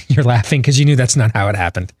 You're laughing because you knew that's not how it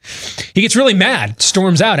happened. He gets really mad,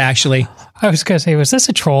 storms out, actually. I was going to say, was this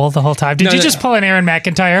a troll the whole time? Did you just pull an Aaron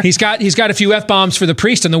McIntyre? He's got a few F-bombs for the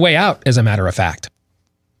priest on the way out, as a matter of fact.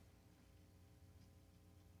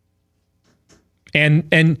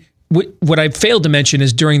 And what I failed to mention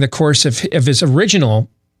is during the course of his original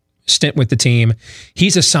stint with the team,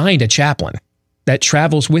 he's assigned a chaplain that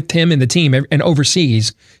travels with him and the team and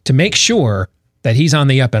oversees to make sure that he's on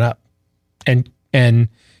the up and up and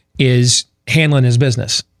is handling his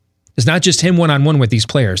business. It's not just him one-on-one with these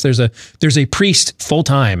players. There's a priest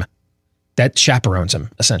full-time that chaperones him,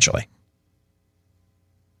 essentially.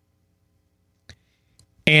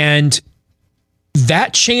 And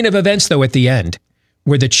that chain of events, though, at the end,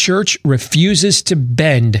 where the church refuses to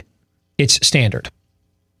bend its standard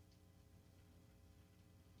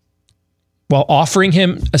while offering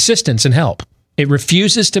him assistance and help, it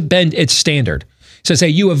refuses to bend its standard. It says, hey,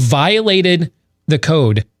 you have violated the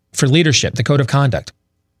code for leadership, the code of conduct.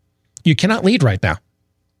 You cannot lead right now.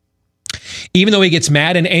 Even though he gets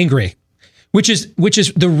mad and angry, which is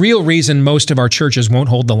the real reason most of our churches won't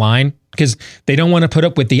hold the line, because they don't want to put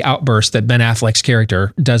up with the outburst that Ben Affleck's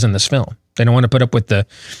character does in this film. They don't want to put up with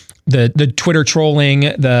the Twitter trolling,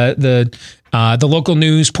 the local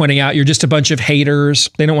news pointing out you're just a bunch of haters.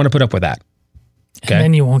 They don't want to put up with that. Okay? And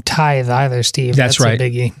then you won't tithe either, Steve. That's right. A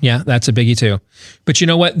biggie. Yeah, that's a biggie too. But you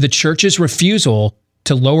know what? The church's refusal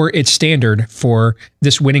to lower its standard for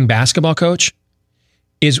this winning basketball coach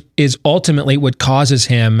is ultimately what causes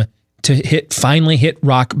him to finally hit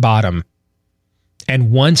rock bottom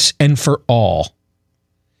and once and for all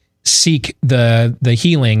seek the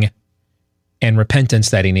healing and repentance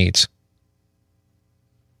that he needs.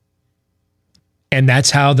 And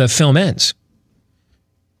that's how the film ends,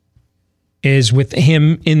 is with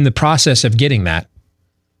him in the process of getting that,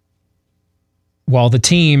 while the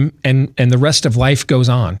team and the rest of life goes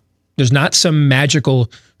on. There's not some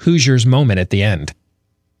magical Hoosiers moment at the end.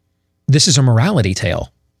 This is a morality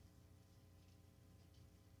tale.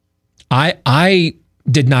 I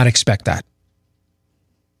did not expect that.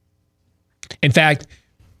 In fact,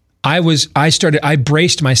 I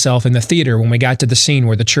braced myself in the theater when we got to the scene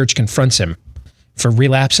where the church confronts him for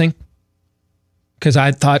relapsing, because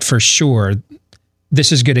I thought for sure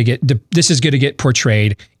this is going to get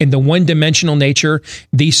portrayed in the one-dimensional nature.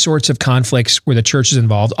 These sorts of conflicts where the church is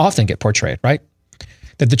involved often get portrayed, right?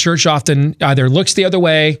 That the church often either looks the other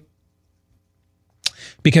way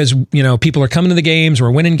because, people are coming to the games,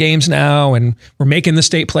 we're winning games now, and we're making the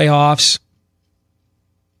state playoffs.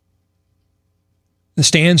 The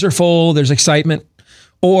stands are full, there's excitement,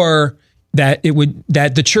 or that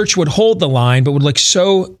the church would hold the line, but would look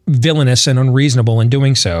so villainous and unreasonable in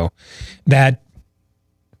doing so that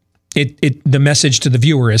the message to the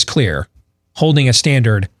viewer is clear. Holding a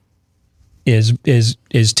standard is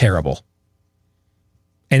terrible.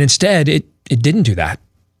 And instead, it didn't do that.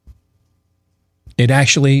 It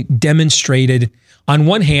actually demonstrated, on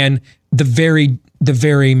one hand, the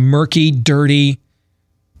very murky, dirty,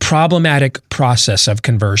 problematic process of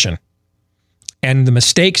conversion and the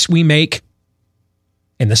mistakes we make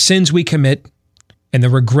and the sins we commit and the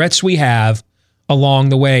regrets we have along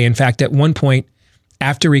the way. In fact, at one point,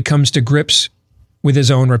 after he comes to grips with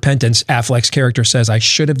his own repentance, Affleck's character says, I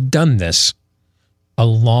should have done this a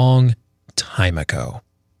long time ago.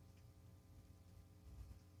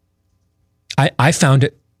 I found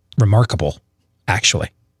it remarkable, actually.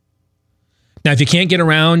 Now, if you can't get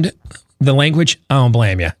around the language, I don't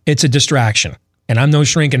blame you. It's a distraction. And I'm no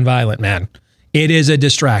shrinking violet, man. It is a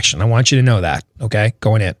distraction. I want you to know that, okay?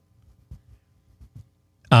 Going in.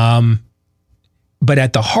 But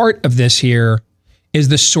at the heart of this here is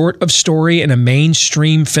the sort of story in a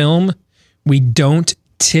mainstream film we don't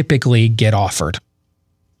typically get offered.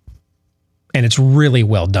 And it's really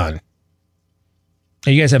well done.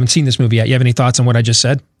 Now, you guys haven't seen this movie yet. You have any thoughts on what I just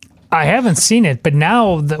said? I haven't seen it, but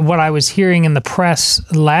now what I was hearing in the press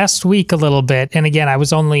last week a little bit, and again, I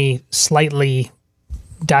was only slightly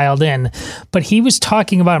dialed in, but he was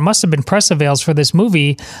talking about, it must have been press avails for this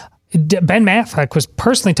movie. Ben Affleck was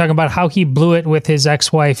personally talking about how he blew it with his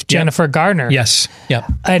ex-wife, Jennifer Garner. Yes. Yep.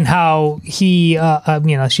 And how he,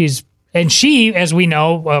 she, as we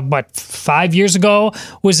know, 5 years ago,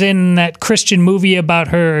 was in that Christian movie about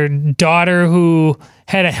her daughter who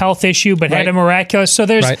had a health issue but had a miraculous. So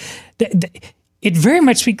there's, it very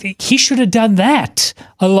much, he should have done that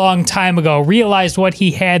a long time ago, realized what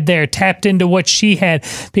he had there, tapped into what she had,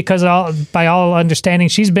 because by all understanding,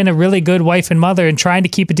 she's been a really good wife and mother and trying to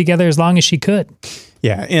keep it together as long as she could.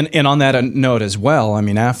 Yeah, and on that note as well, I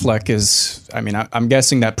mean, Affleck is, I'm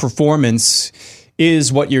guessing that performance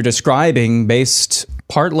is what you're describing based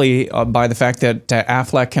partly by the fact that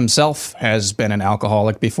Affleck himself has been an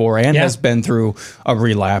alcoholic before and has been through a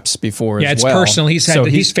relapse before as well. Yeah, it's personal.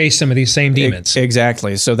 He's faced some of these same demons.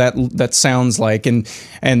 Exactly. So that sounds like, and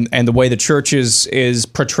the way the church is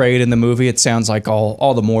portrayed in the movie, it sounds like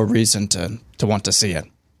all the more reason to want to see it.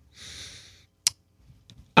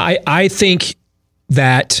 I think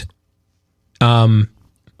that the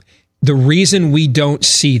reason we don't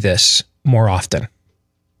see this more often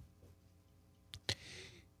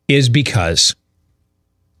is because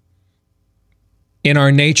in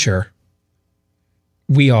our nature,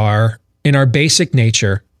 in our basic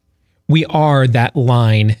nature, we are that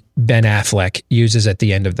line Ben Affleck uses at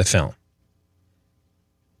the end of the film.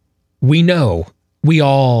 We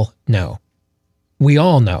all know,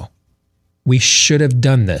 we should have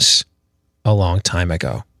done this a long time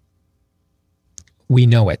ago. We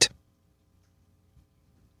know it.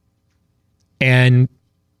 And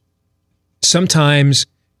sometimes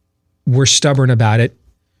we're stubborn about it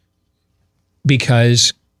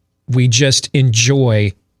because we just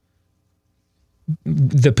enjoy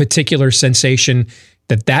the particular sensation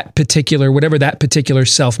whatever that particular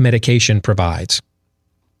self-medication provides.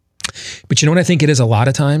 But you know what I think it is a lot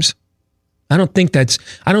of times? I don't think that's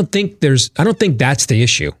the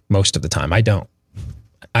issue most of the time. I don't.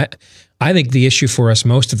 I think the issue for us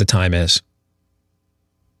most of the time is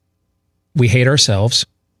we hate ourselves.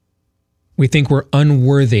 We think we're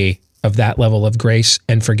unworthy of that level of grace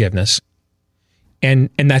and forgiveness. And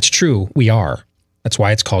that's true. We are. That's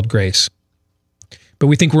why it's called grace. But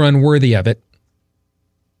we think we're unworthy of it.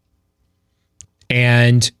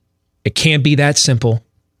 And it can't be that simple.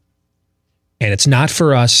 And it's not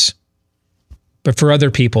for us, but for other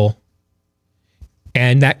people.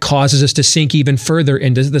 And that causes us to sink even further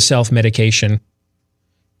into the self-medication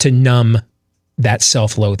to numb that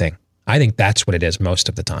self-loathing. I think that's what it is most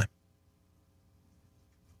of the time.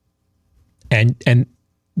 And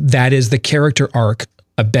that is the character arc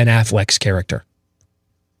of Ben Affleck's character.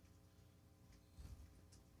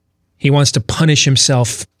 He wants to punish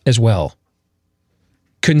himself as well.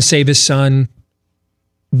 Couldn't save his son,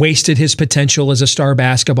 wasted his potential as a star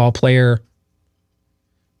basketball player,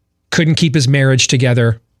 couldn't keep his marriage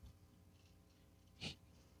together. He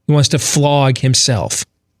wants to flog himself.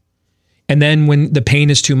 And then when the pain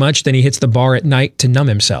is too much, then he hits the bar at night to numb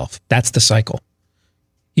himself. That's the cycle.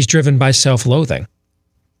 He's driven by self-loathing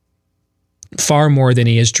far more than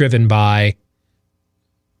he is driven by,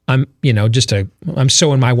 I'm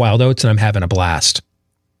sowing my wild oats and I'm having a blast.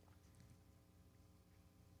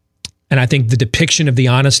 And I think the depiction of the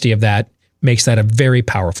honesty of that makes that a very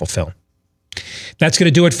powerful film. That's going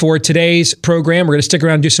to do it for today's program. We're going to stick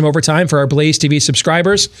around and do some overtime for our Blaze TV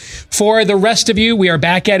subscribers. For the rest of you, we are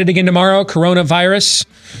back at it again tomorrow, coronavirus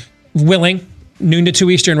willing, noon to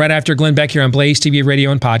 2 Eastern, right after Glenn Beck here on Blaze TV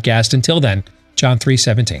radio and podcast. Until then, John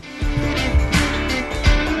 3:17.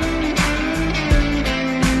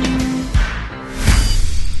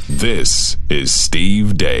 This is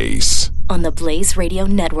Steve Deace on the Blaze Radio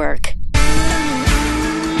Network.